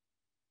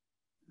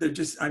 They're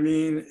just, I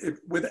mean,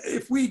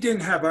 if we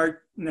didn't have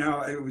art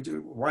now,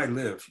 why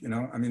live, you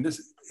know? I mean,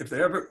 if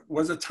there ever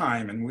was a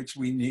time in which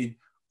we need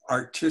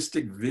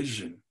artistic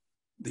vision,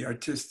 the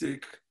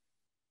artistic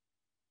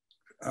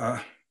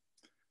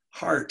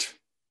heart,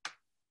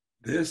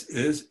 this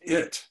is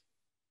it.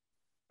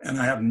 And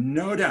I have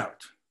no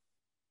doubt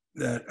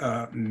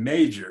that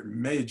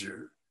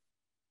major,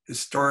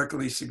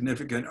 historically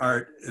significant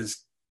art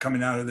is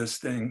coming out of this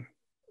thing.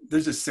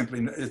 There's just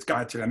simply, it's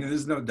got to. I mean,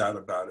 there's no doubt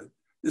about it.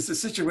 It's a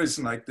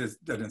situation like this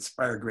that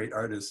inspire great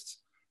artists.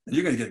 And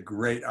you're going to get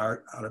great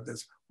art out of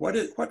this.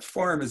 What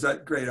form is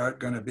that great art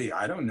going to be?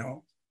 I don't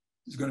know.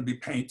 Is it going to be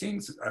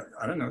paintings?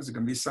 I don't know. Is it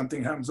going to be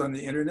something that happens on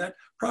the internet?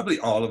 Probably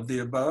all of the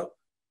above.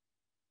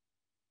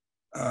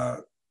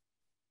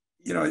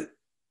 You know,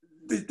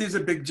 these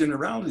are big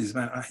generalities,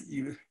 man.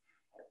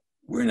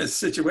 We're in a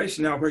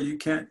situation now where you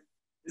can't,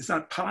 it's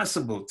not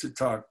possible to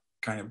talk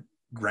kind of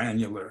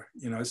granular.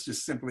 You know, it's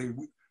just simply,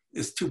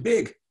 it's too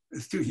big.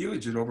 It's too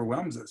huge. It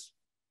overwhelms us.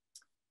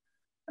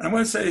 And I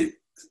want to say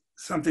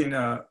something,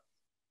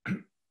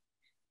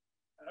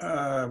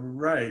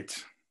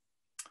 right.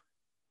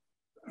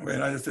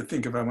 Wait, I have to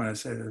think if I want to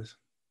say this.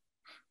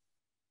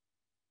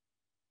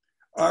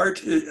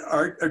 Art is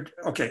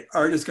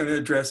going to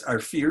address our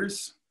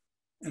fears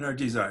and our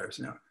desires.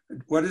 Now,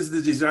 what is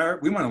the desire?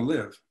 We want to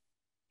live.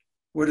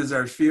 What is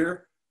our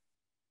fear?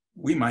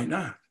 We might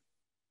not.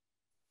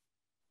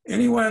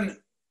 Anyone,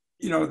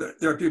 you know,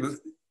 there are people,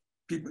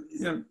 you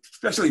know,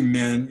 especially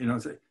men, you know,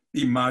 say,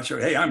 be macho.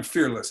 Hey, I'm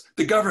fearless.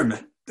 The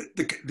government,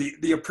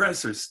 the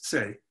oppressors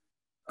say,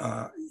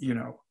 you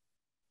know,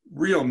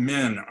 real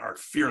men are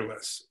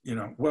fearless. You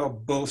know, well,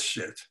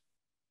 bullshit.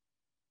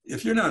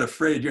 If you're not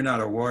afraid, you're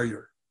not a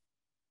warrior.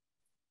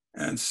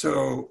 And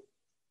so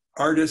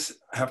artists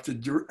have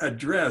to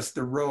address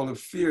the role of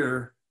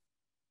fear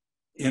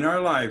in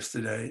our lives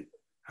today,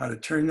 how to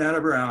turn that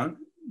around,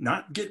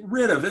 not get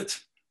rid of it,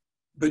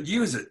 but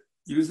use it,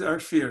 use our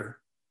fear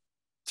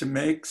to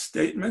make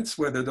statements,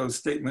 whether those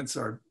statements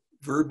are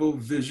verbal,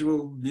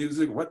 visual,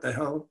 music, what the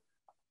hell,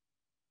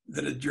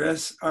 that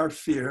address our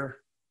fear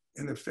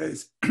in the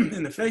face,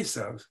 in the face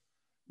of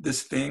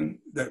this thing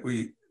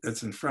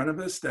that's in front of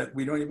us that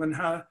we don't even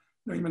know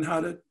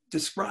how to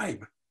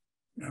describe.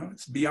 You know,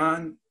 it's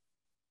beyond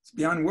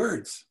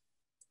words.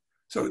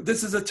 So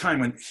this is a time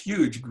when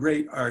huge,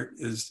 great art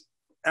is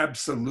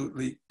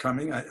absolutely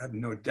coming. I have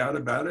no doubt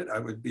about it.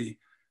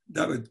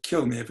 That would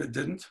kill me if it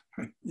didn't,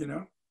 you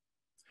know?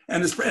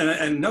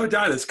 And no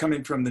doubt it's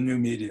coming from the new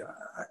media.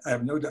 I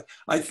have no doubt.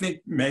 I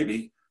think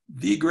maybe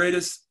the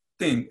greatest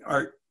thing,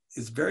 art,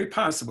 is very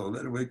possible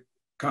that it would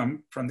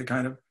come from the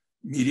kind of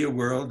media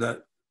world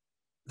that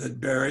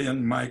Barry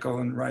and Michael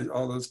and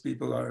all those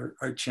people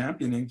are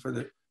championing for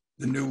the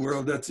new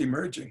world that's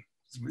emerging.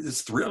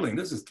 It's thrilling.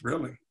 This is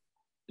thrilling.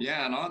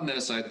 Yeah, and on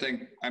this, I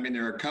mean,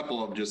 there are a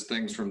couple of just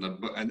things from the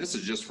book, and this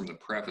is just from the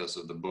preface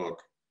of the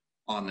book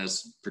on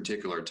this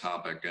particular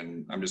topic,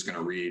 and I'm just going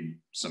to read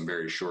some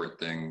very short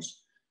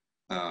things.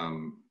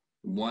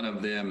 One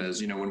of them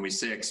is, you know, when we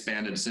say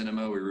expanded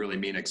cinema, we really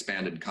mean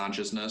expanded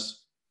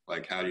consciousness.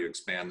 Like, how do you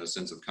expand the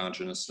sense of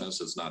consciousness?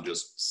 It's not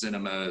just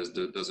cinema.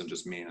 It doesn't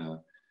just mean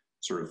a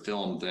sort of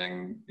film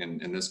thing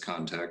in this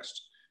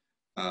context.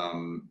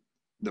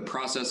 The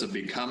process of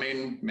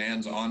becoming,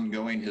 man's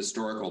ongoing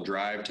historical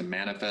drive to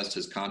manifest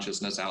his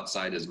consciousness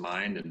outside his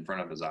mind in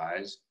front of his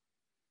eyes,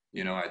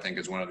 you know, I think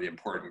is one of the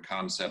important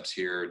concepts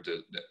here,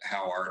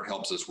 how art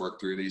helps us work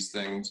through these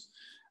things.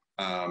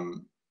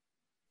 The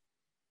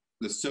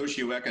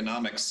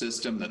socioeconomic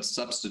system that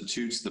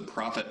substitutes the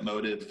profit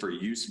motive for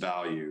use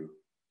value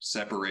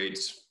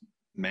separates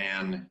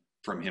man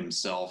from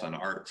himself and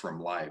art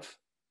from life,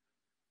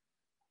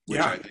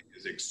 which I think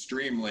is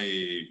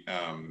extremely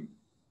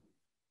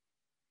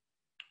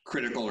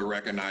critical to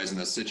recognize in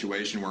the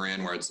situation we're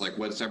in, where it's like,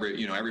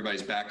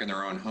 everybody's back in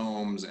their own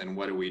homes, and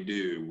what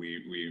do?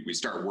 We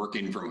start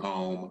working from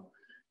home.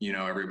 You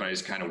know,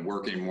 everybody's kind of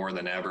working more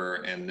than ever,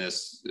 and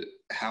this,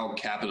 how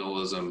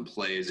capitalism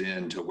plays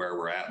into where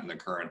we're at in the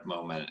current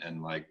moment,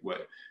 and like,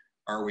 what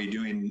are we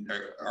doing?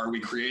 Are we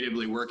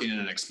creatively working in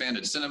an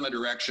expanded cinema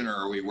direction, or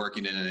are we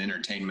working in an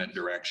entertainment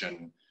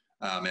direction,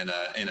 in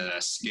an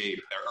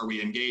escape? Are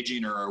we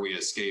engaging, or are we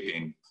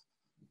escaping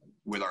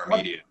with our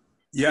media?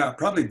 Yeah,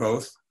 probably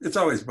both. It's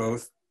always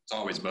both. It's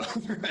always both.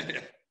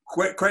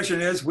 Right?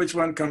 Question is, which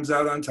one comes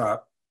out on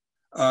top?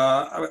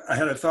 I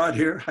had a thought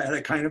here. I had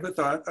a kind of a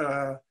thought.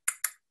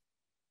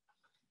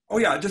 Oh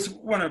yeah, I just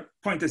want to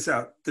point this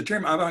out. The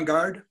term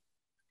avant-garde,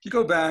 if you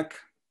go back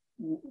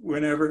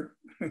whenever,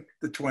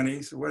 the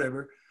 20s or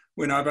whatever,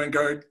 when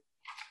avant-garde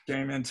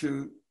came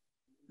into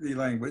the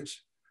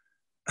language,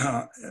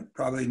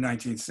 probably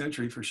 19th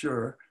century for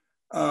sure.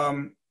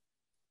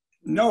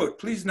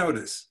 Please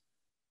notice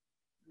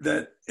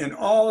that in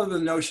all of the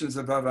notions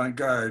of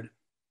avant-garde,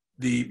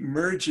 the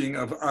merging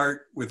of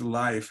art with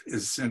life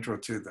is central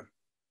to them.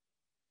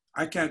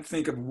 I can't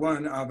think of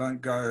one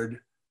avant-garde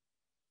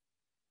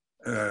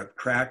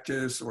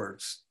practice or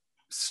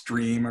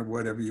stream or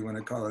whatever you want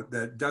to call it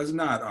that does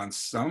not, on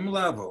some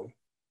level,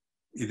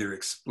 either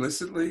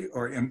explicitly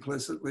or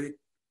implicitly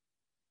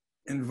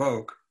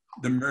invoke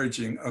the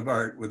merging of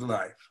art with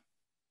life.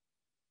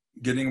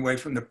 Getting away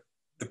from the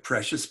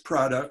precious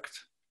product,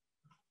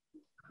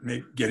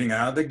 getting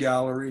out of the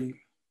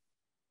gallery,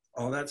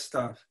 all that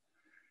stuff.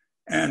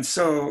 And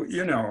so,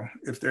 you know,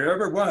 if there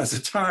ever was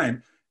a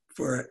time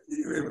for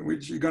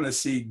which you're going to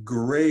see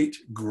great,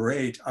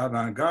 great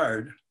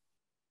avant-garde.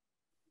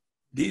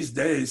 These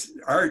days,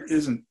 art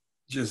is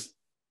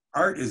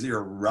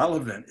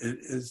irrelevant. It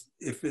is,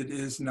 if it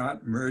is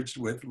not merged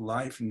with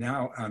life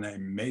now on a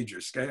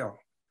major scale.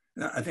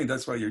 I think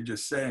that's what you're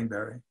just saying,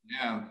 Barry.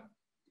 Yeah.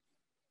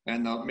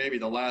 And maybe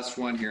the last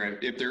one here,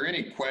 if there are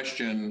any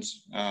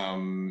questions,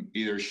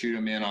 either shoot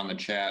them in on the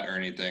chat or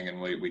anything, and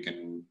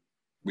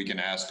we can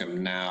ask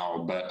them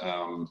now. But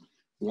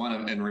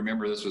and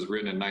remember, this was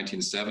written in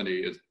 1970.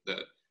 Is that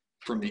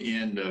from the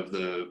end of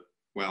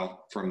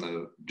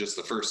just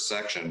the first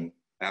section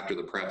after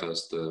the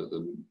preface,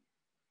 the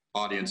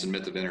audience and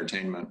myth of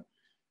entertainment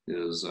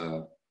is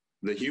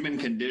the human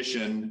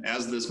condition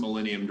as this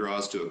millennium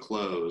draws to a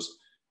close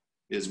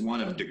is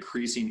one of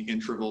decreasing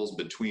intervals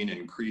between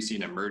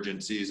increasing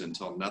emergencies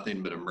until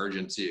nothing but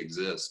emergency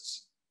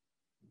exists.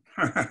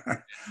 Man,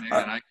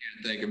 I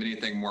can't think of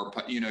anything more,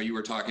 you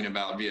were talking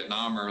about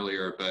Vietnam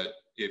earlier, but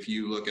if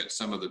you look at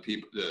some of the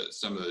people,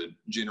 some of the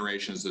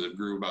generations that have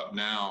grew up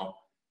now,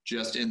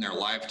 just in their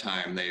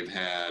lifetime, they've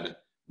had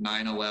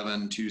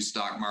 9/11, 2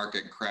 stock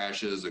market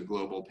crashes, a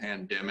global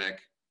pandemic,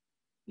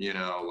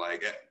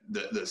 like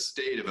the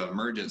state of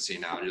emergency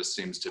now just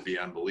seems to be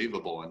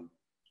unbelievable. And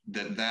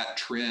that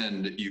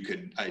trend you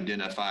could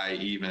identify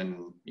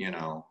even,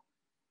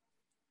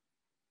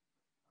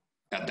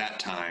 at that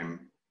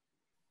time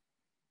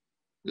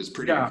is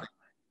pretty incredible.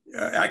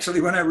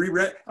 Actually, when I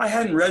reread, I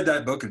hadn't read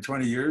that book in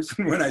 20 years.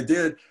 And when I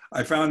did,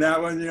 I found that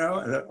one,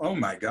 oh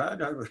my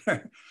God.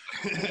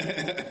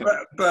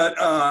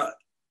 but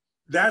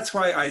that's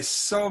why I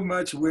so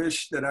much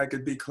wish that I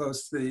could be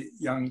close to the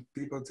young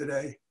people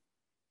today.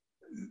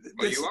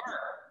 Well, you are.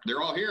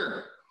 They're all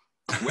here.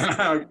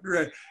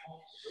 Great.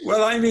 Well,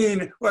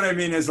 what I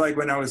mean is like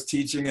when I was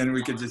teaching and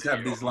we could just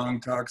have these long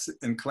talks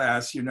in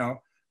class,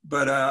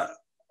 but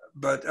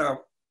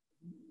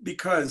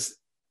because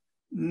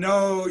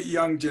no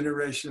young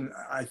generation,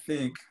 I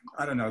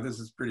don't know,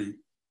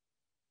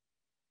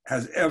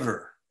 has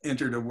ever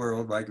entered a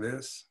world like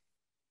this.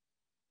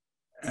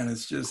 And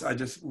it's just, I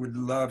just would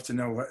love to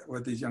know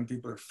what these young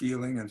people are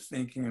feeling and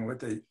thinking and what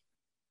they're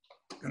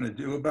going to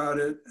do about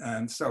it.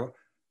 And so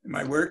in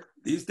my work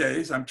these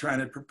days, I'm trying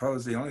to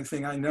propose the only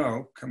thing I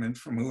know, coming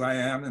from who I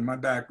am and my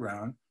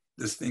background,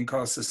 this thing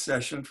called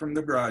secession from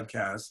the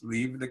broadcast,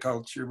 leave the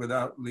culture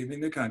without leaving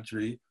the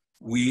country.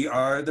 We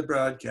are the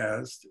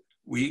broadcast.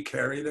 We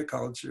carry the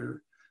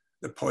culture.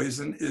 The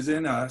poison is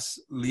in us.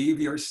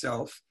 Leave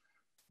yourself.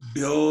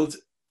 Build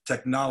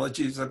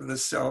technologies of the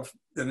self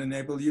that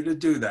enable you to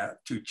do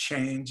that, to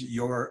change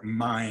your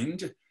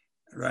mind,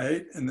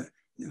 right? And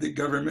the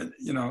government,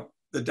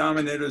 the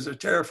dominators are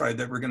terrified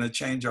that we're going to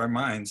change our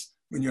minds.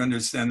 When you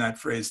understand that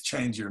phrase,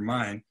 change your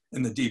mind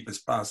in the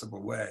deepest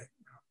possible way.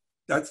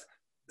 That's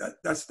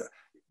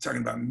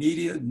talking about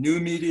media, new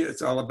media.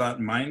 It's all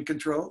about mind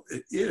control.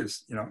 It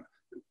is,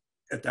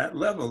 at that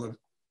level of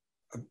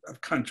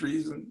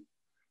countries and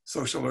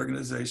social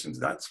organizations,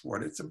 that's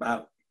what it's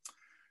about.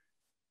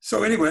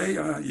 So anyway,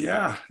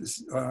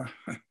 it's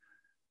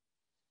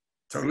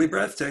totally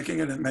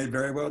breathtaking, and it may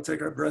very well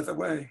take our breath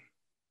away.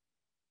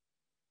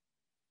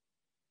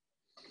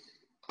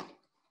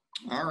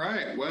 All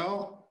right,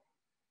 well,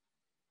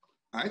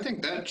 I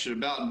think that should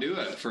about do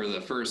it for the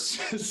first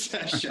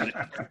session.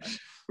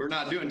 We're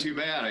not doing too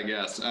bad, I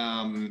guess.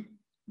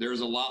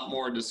 There's a lot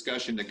more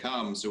discussion to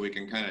come, so we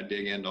can kind of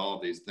dig into all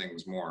of these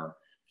things more.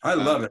 I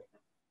love it.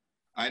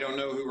 I don't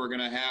know who we're going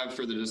to have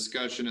for the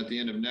discussion at the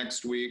end of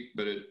next week,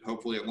 but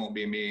hopefully it won't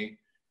be me.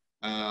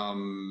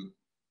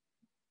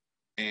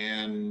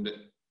 And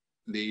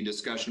the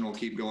discussion will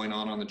keep going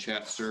on the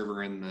chat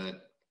server in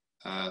the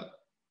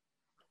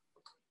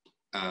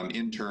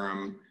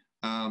interim.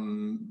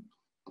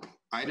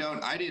 I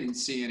didn't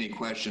see any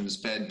questions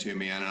fed to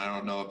me, and I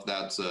don't know if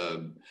that's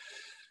a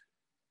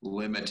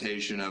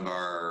limitation of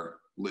our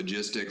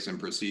logistics and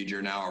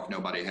procedure now, or if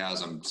nobody has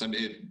them.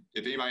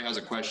 If anybody has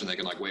a question, they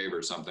can like wave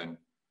or something, and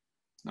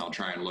I'll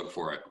try and look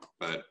for it.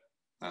 But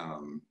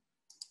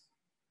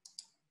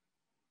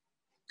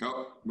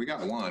oh, we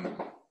got one.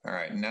 All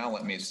right, now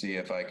let me see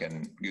if I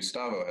can.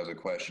 Gustavo has a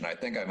question. I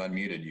think I've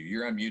unmuted you.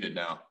 You're unmuted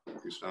now,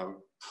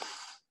 Gustavo.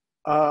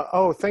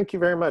 Oh, thank you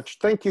very much.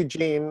 Thank you,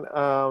 Gene,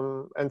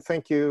 and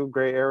thank you,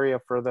 Gray Area,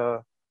 for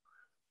the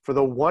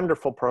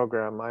wonderful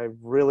program. I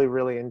really,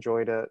 really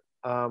enjoyed it.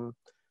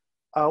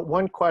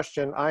 One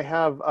question I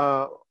have.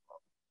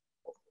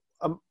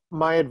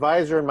 My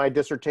advisor in my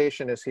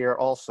dissertation is here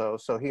also,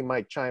 so he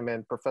might chime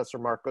in, Professor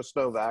Marcos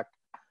Novak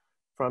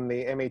from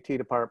the MAT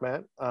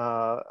department.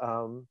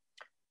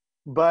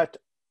 But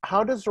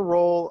how does the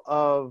role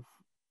of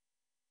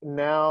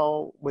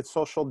now with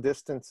social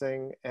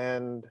distancing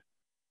and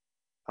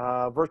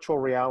virtual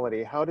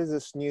reality, how does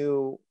this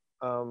new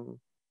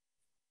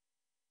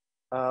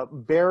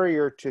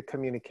barrier to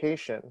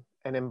communication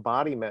and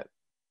embodiment,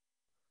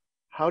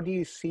 how do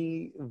you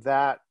see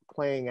that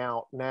playing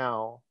out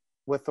now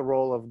with the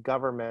role of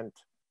government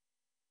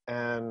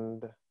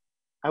and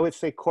I would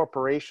say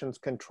corporations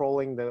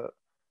controlling the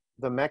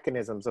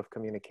mechanisms of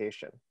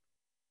communication?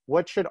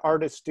 what should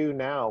artists do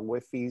now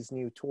with these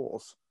new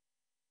tools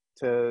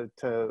to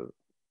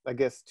I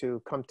guess,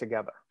 to come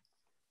together?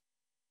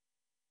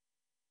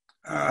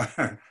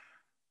 I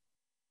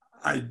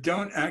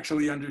don't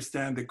actually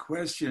understand the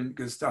question,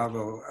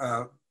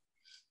 Gustavo,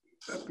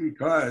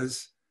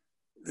 because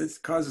this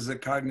causes a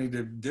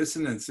cognitive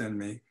dissonance in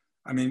me.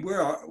 I mean,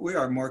 we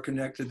are more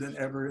connected than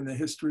ever in the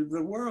history of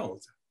the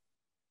world.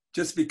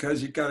 Just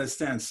because you got to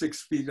stand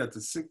 6 feet at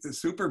the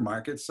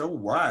supermarket, so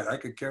what? I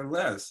could care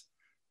less.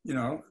 You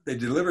know, they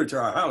deliver to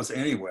our house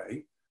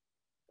anyway.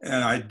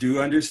 And I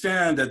do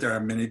understand that there are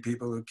many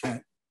people who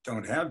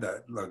don't have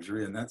that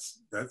luxury, and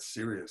that's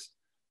serious.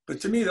 But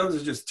to me, those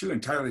are just two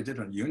entirely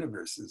different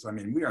universes. I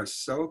mean, we are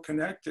so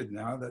connected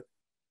now that.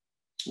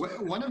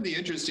 One of the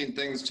interesting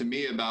things to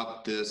me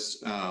about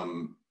this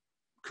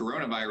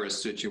coronavirus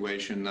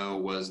situation, though,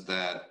 was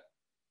that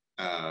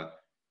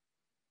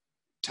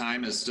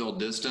time is still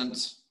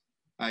distance,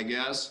 I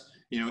guess.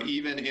 You know,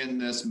 even in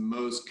this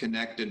most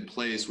connected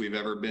place we've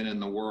ever been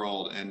in the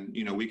world, and,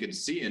 you know, we could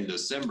see in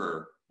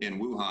December in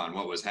Wuhan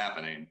what was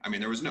happening. I mean,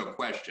 there was no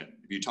question.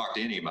 If you talk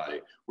to anybody,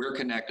 we're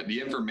connected.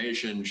 The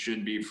information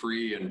should be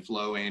free and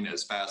flowing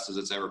as fast as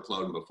it's ever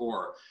flowed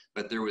before.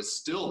 But there was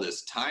still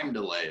this time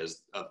delay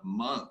of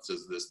months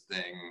as this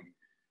thing,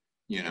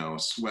 you know,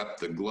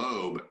 swept the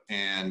globe.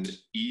 And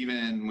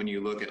even when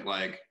you look at,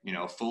 like, you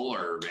know,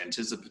 Fuller,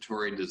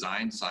 anticipatory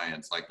design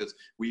science, like this,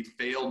 we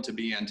failed to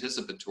be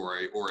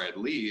anticipatory, or at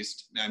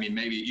least, I mean,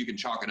 maybe you can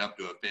chalk it up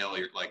to a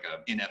failure, like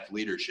a inept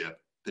leadership,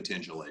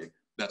 potentially.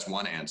 That's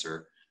one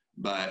answer.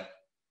 But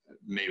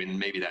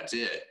maybe that's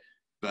it.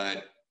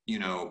 But, you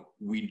know,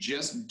 we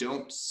just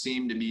don't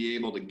seem to be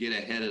able to get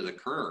ahead of the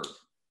curve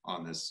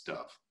on this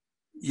stuff.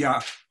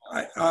 Yeah,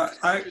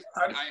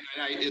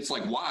 it's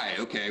like, why?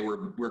 Okay,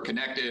 we're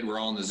connected, we're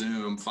all on the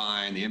Zoom,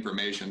 fine, the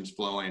information's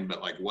flowing,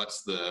 but like,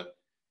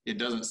 it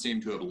doesn't seem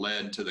to have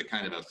led to the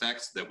kind of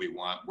effects that we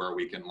want, where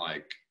we can,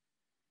 like,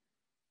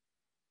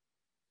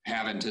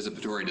 have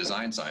anticipatory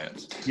design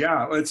science.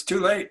 Yeah, well, it's too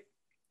late.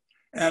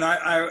 And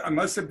I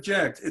must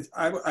object.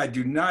 I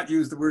do not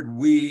use the word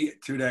we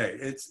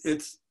today.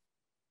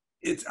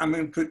 I'm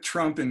going to put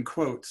Trump in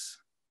quotes.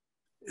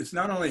 It's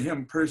not only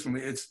him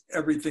personally, it's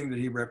everything that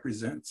he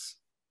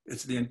represents.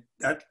 It's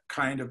that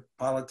kind of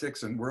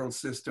politics and world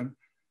system.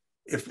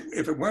 If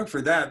it weren't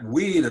for that,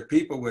 we, the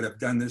people, would have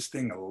done this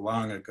thing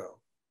long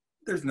ago.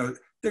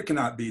 There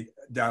cannot be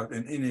doubt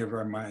in any of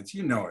our minds.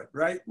 You know it,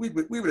 right? We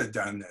would have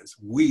done this.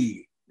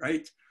 We,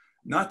 right?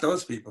 Not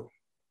those people.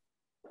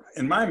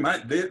 In my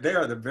mind, they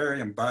are the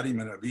very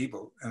embodiment of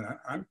evil, and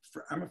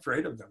I'm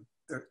afraid of them.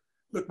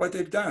 Look what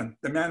they've done.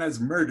 The man has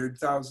murdered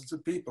thousands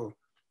of people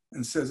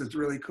and says it's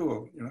really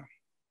cool, you know.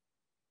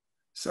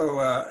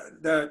 So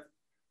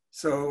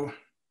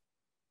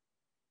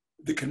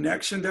the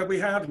connection that we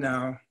have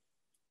now,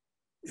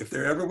 if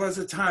there ever was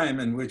a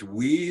time in which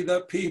we,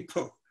 the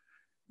people,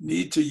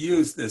 need to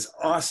use this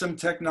awesome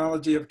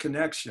technology of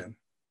connection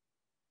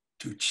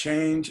to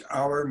change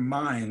our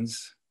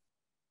minds,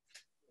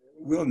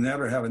 we'll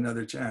never have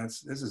another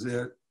chance. This is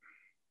it.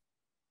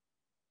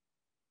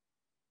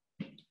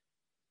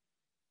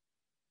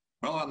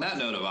 Well, on that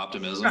note of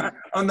optimism.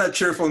 On that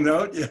cheerful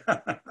note, yeah.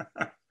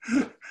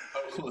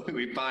 Hopefully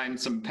we find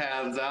some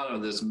paths out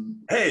of this.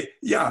 Hey,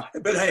 yeah,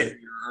 but hey.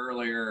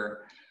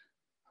 Earlier.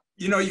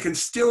 You know, you can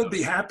still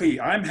be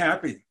happy. I'm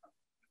happy.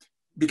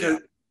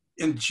 Because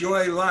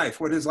enjoy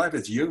life. What is life?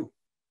 It's you.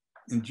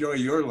 Enjoy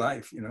your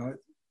life, you know.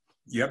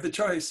 You have the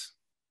choice.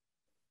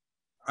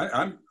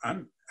 I'm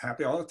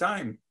happy all the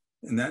time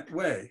in that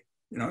way.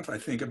 You know, if I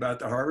think about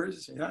the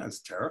horrors, yeah, it's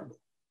terrible.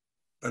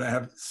 But I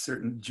have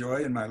certain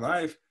joy in my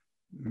life,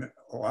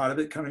 a lot of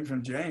it coming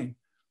from Jane.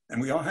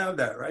 And we all have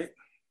that, right?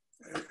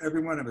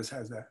 Every one of us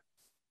has that.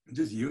 And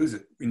just use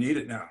it. We need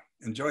it now.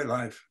 Enjoy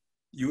life.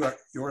 You are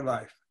your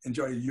life.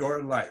 Enjoy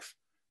your life.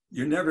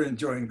 You're never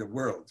enjoying the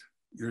world.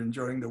 You're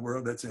enjoying the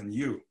world that's in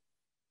you.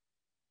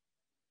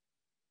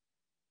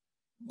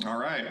 All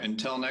right.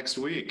 Until next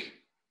week.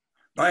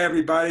 Bye,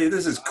 everybody.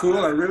 This is cool.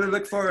 I really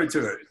look forward to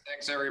it.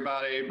 Thanks,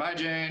 everybody. Bye,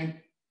 Jane.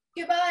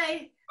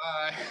 Goodbye.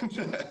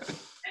 Bye.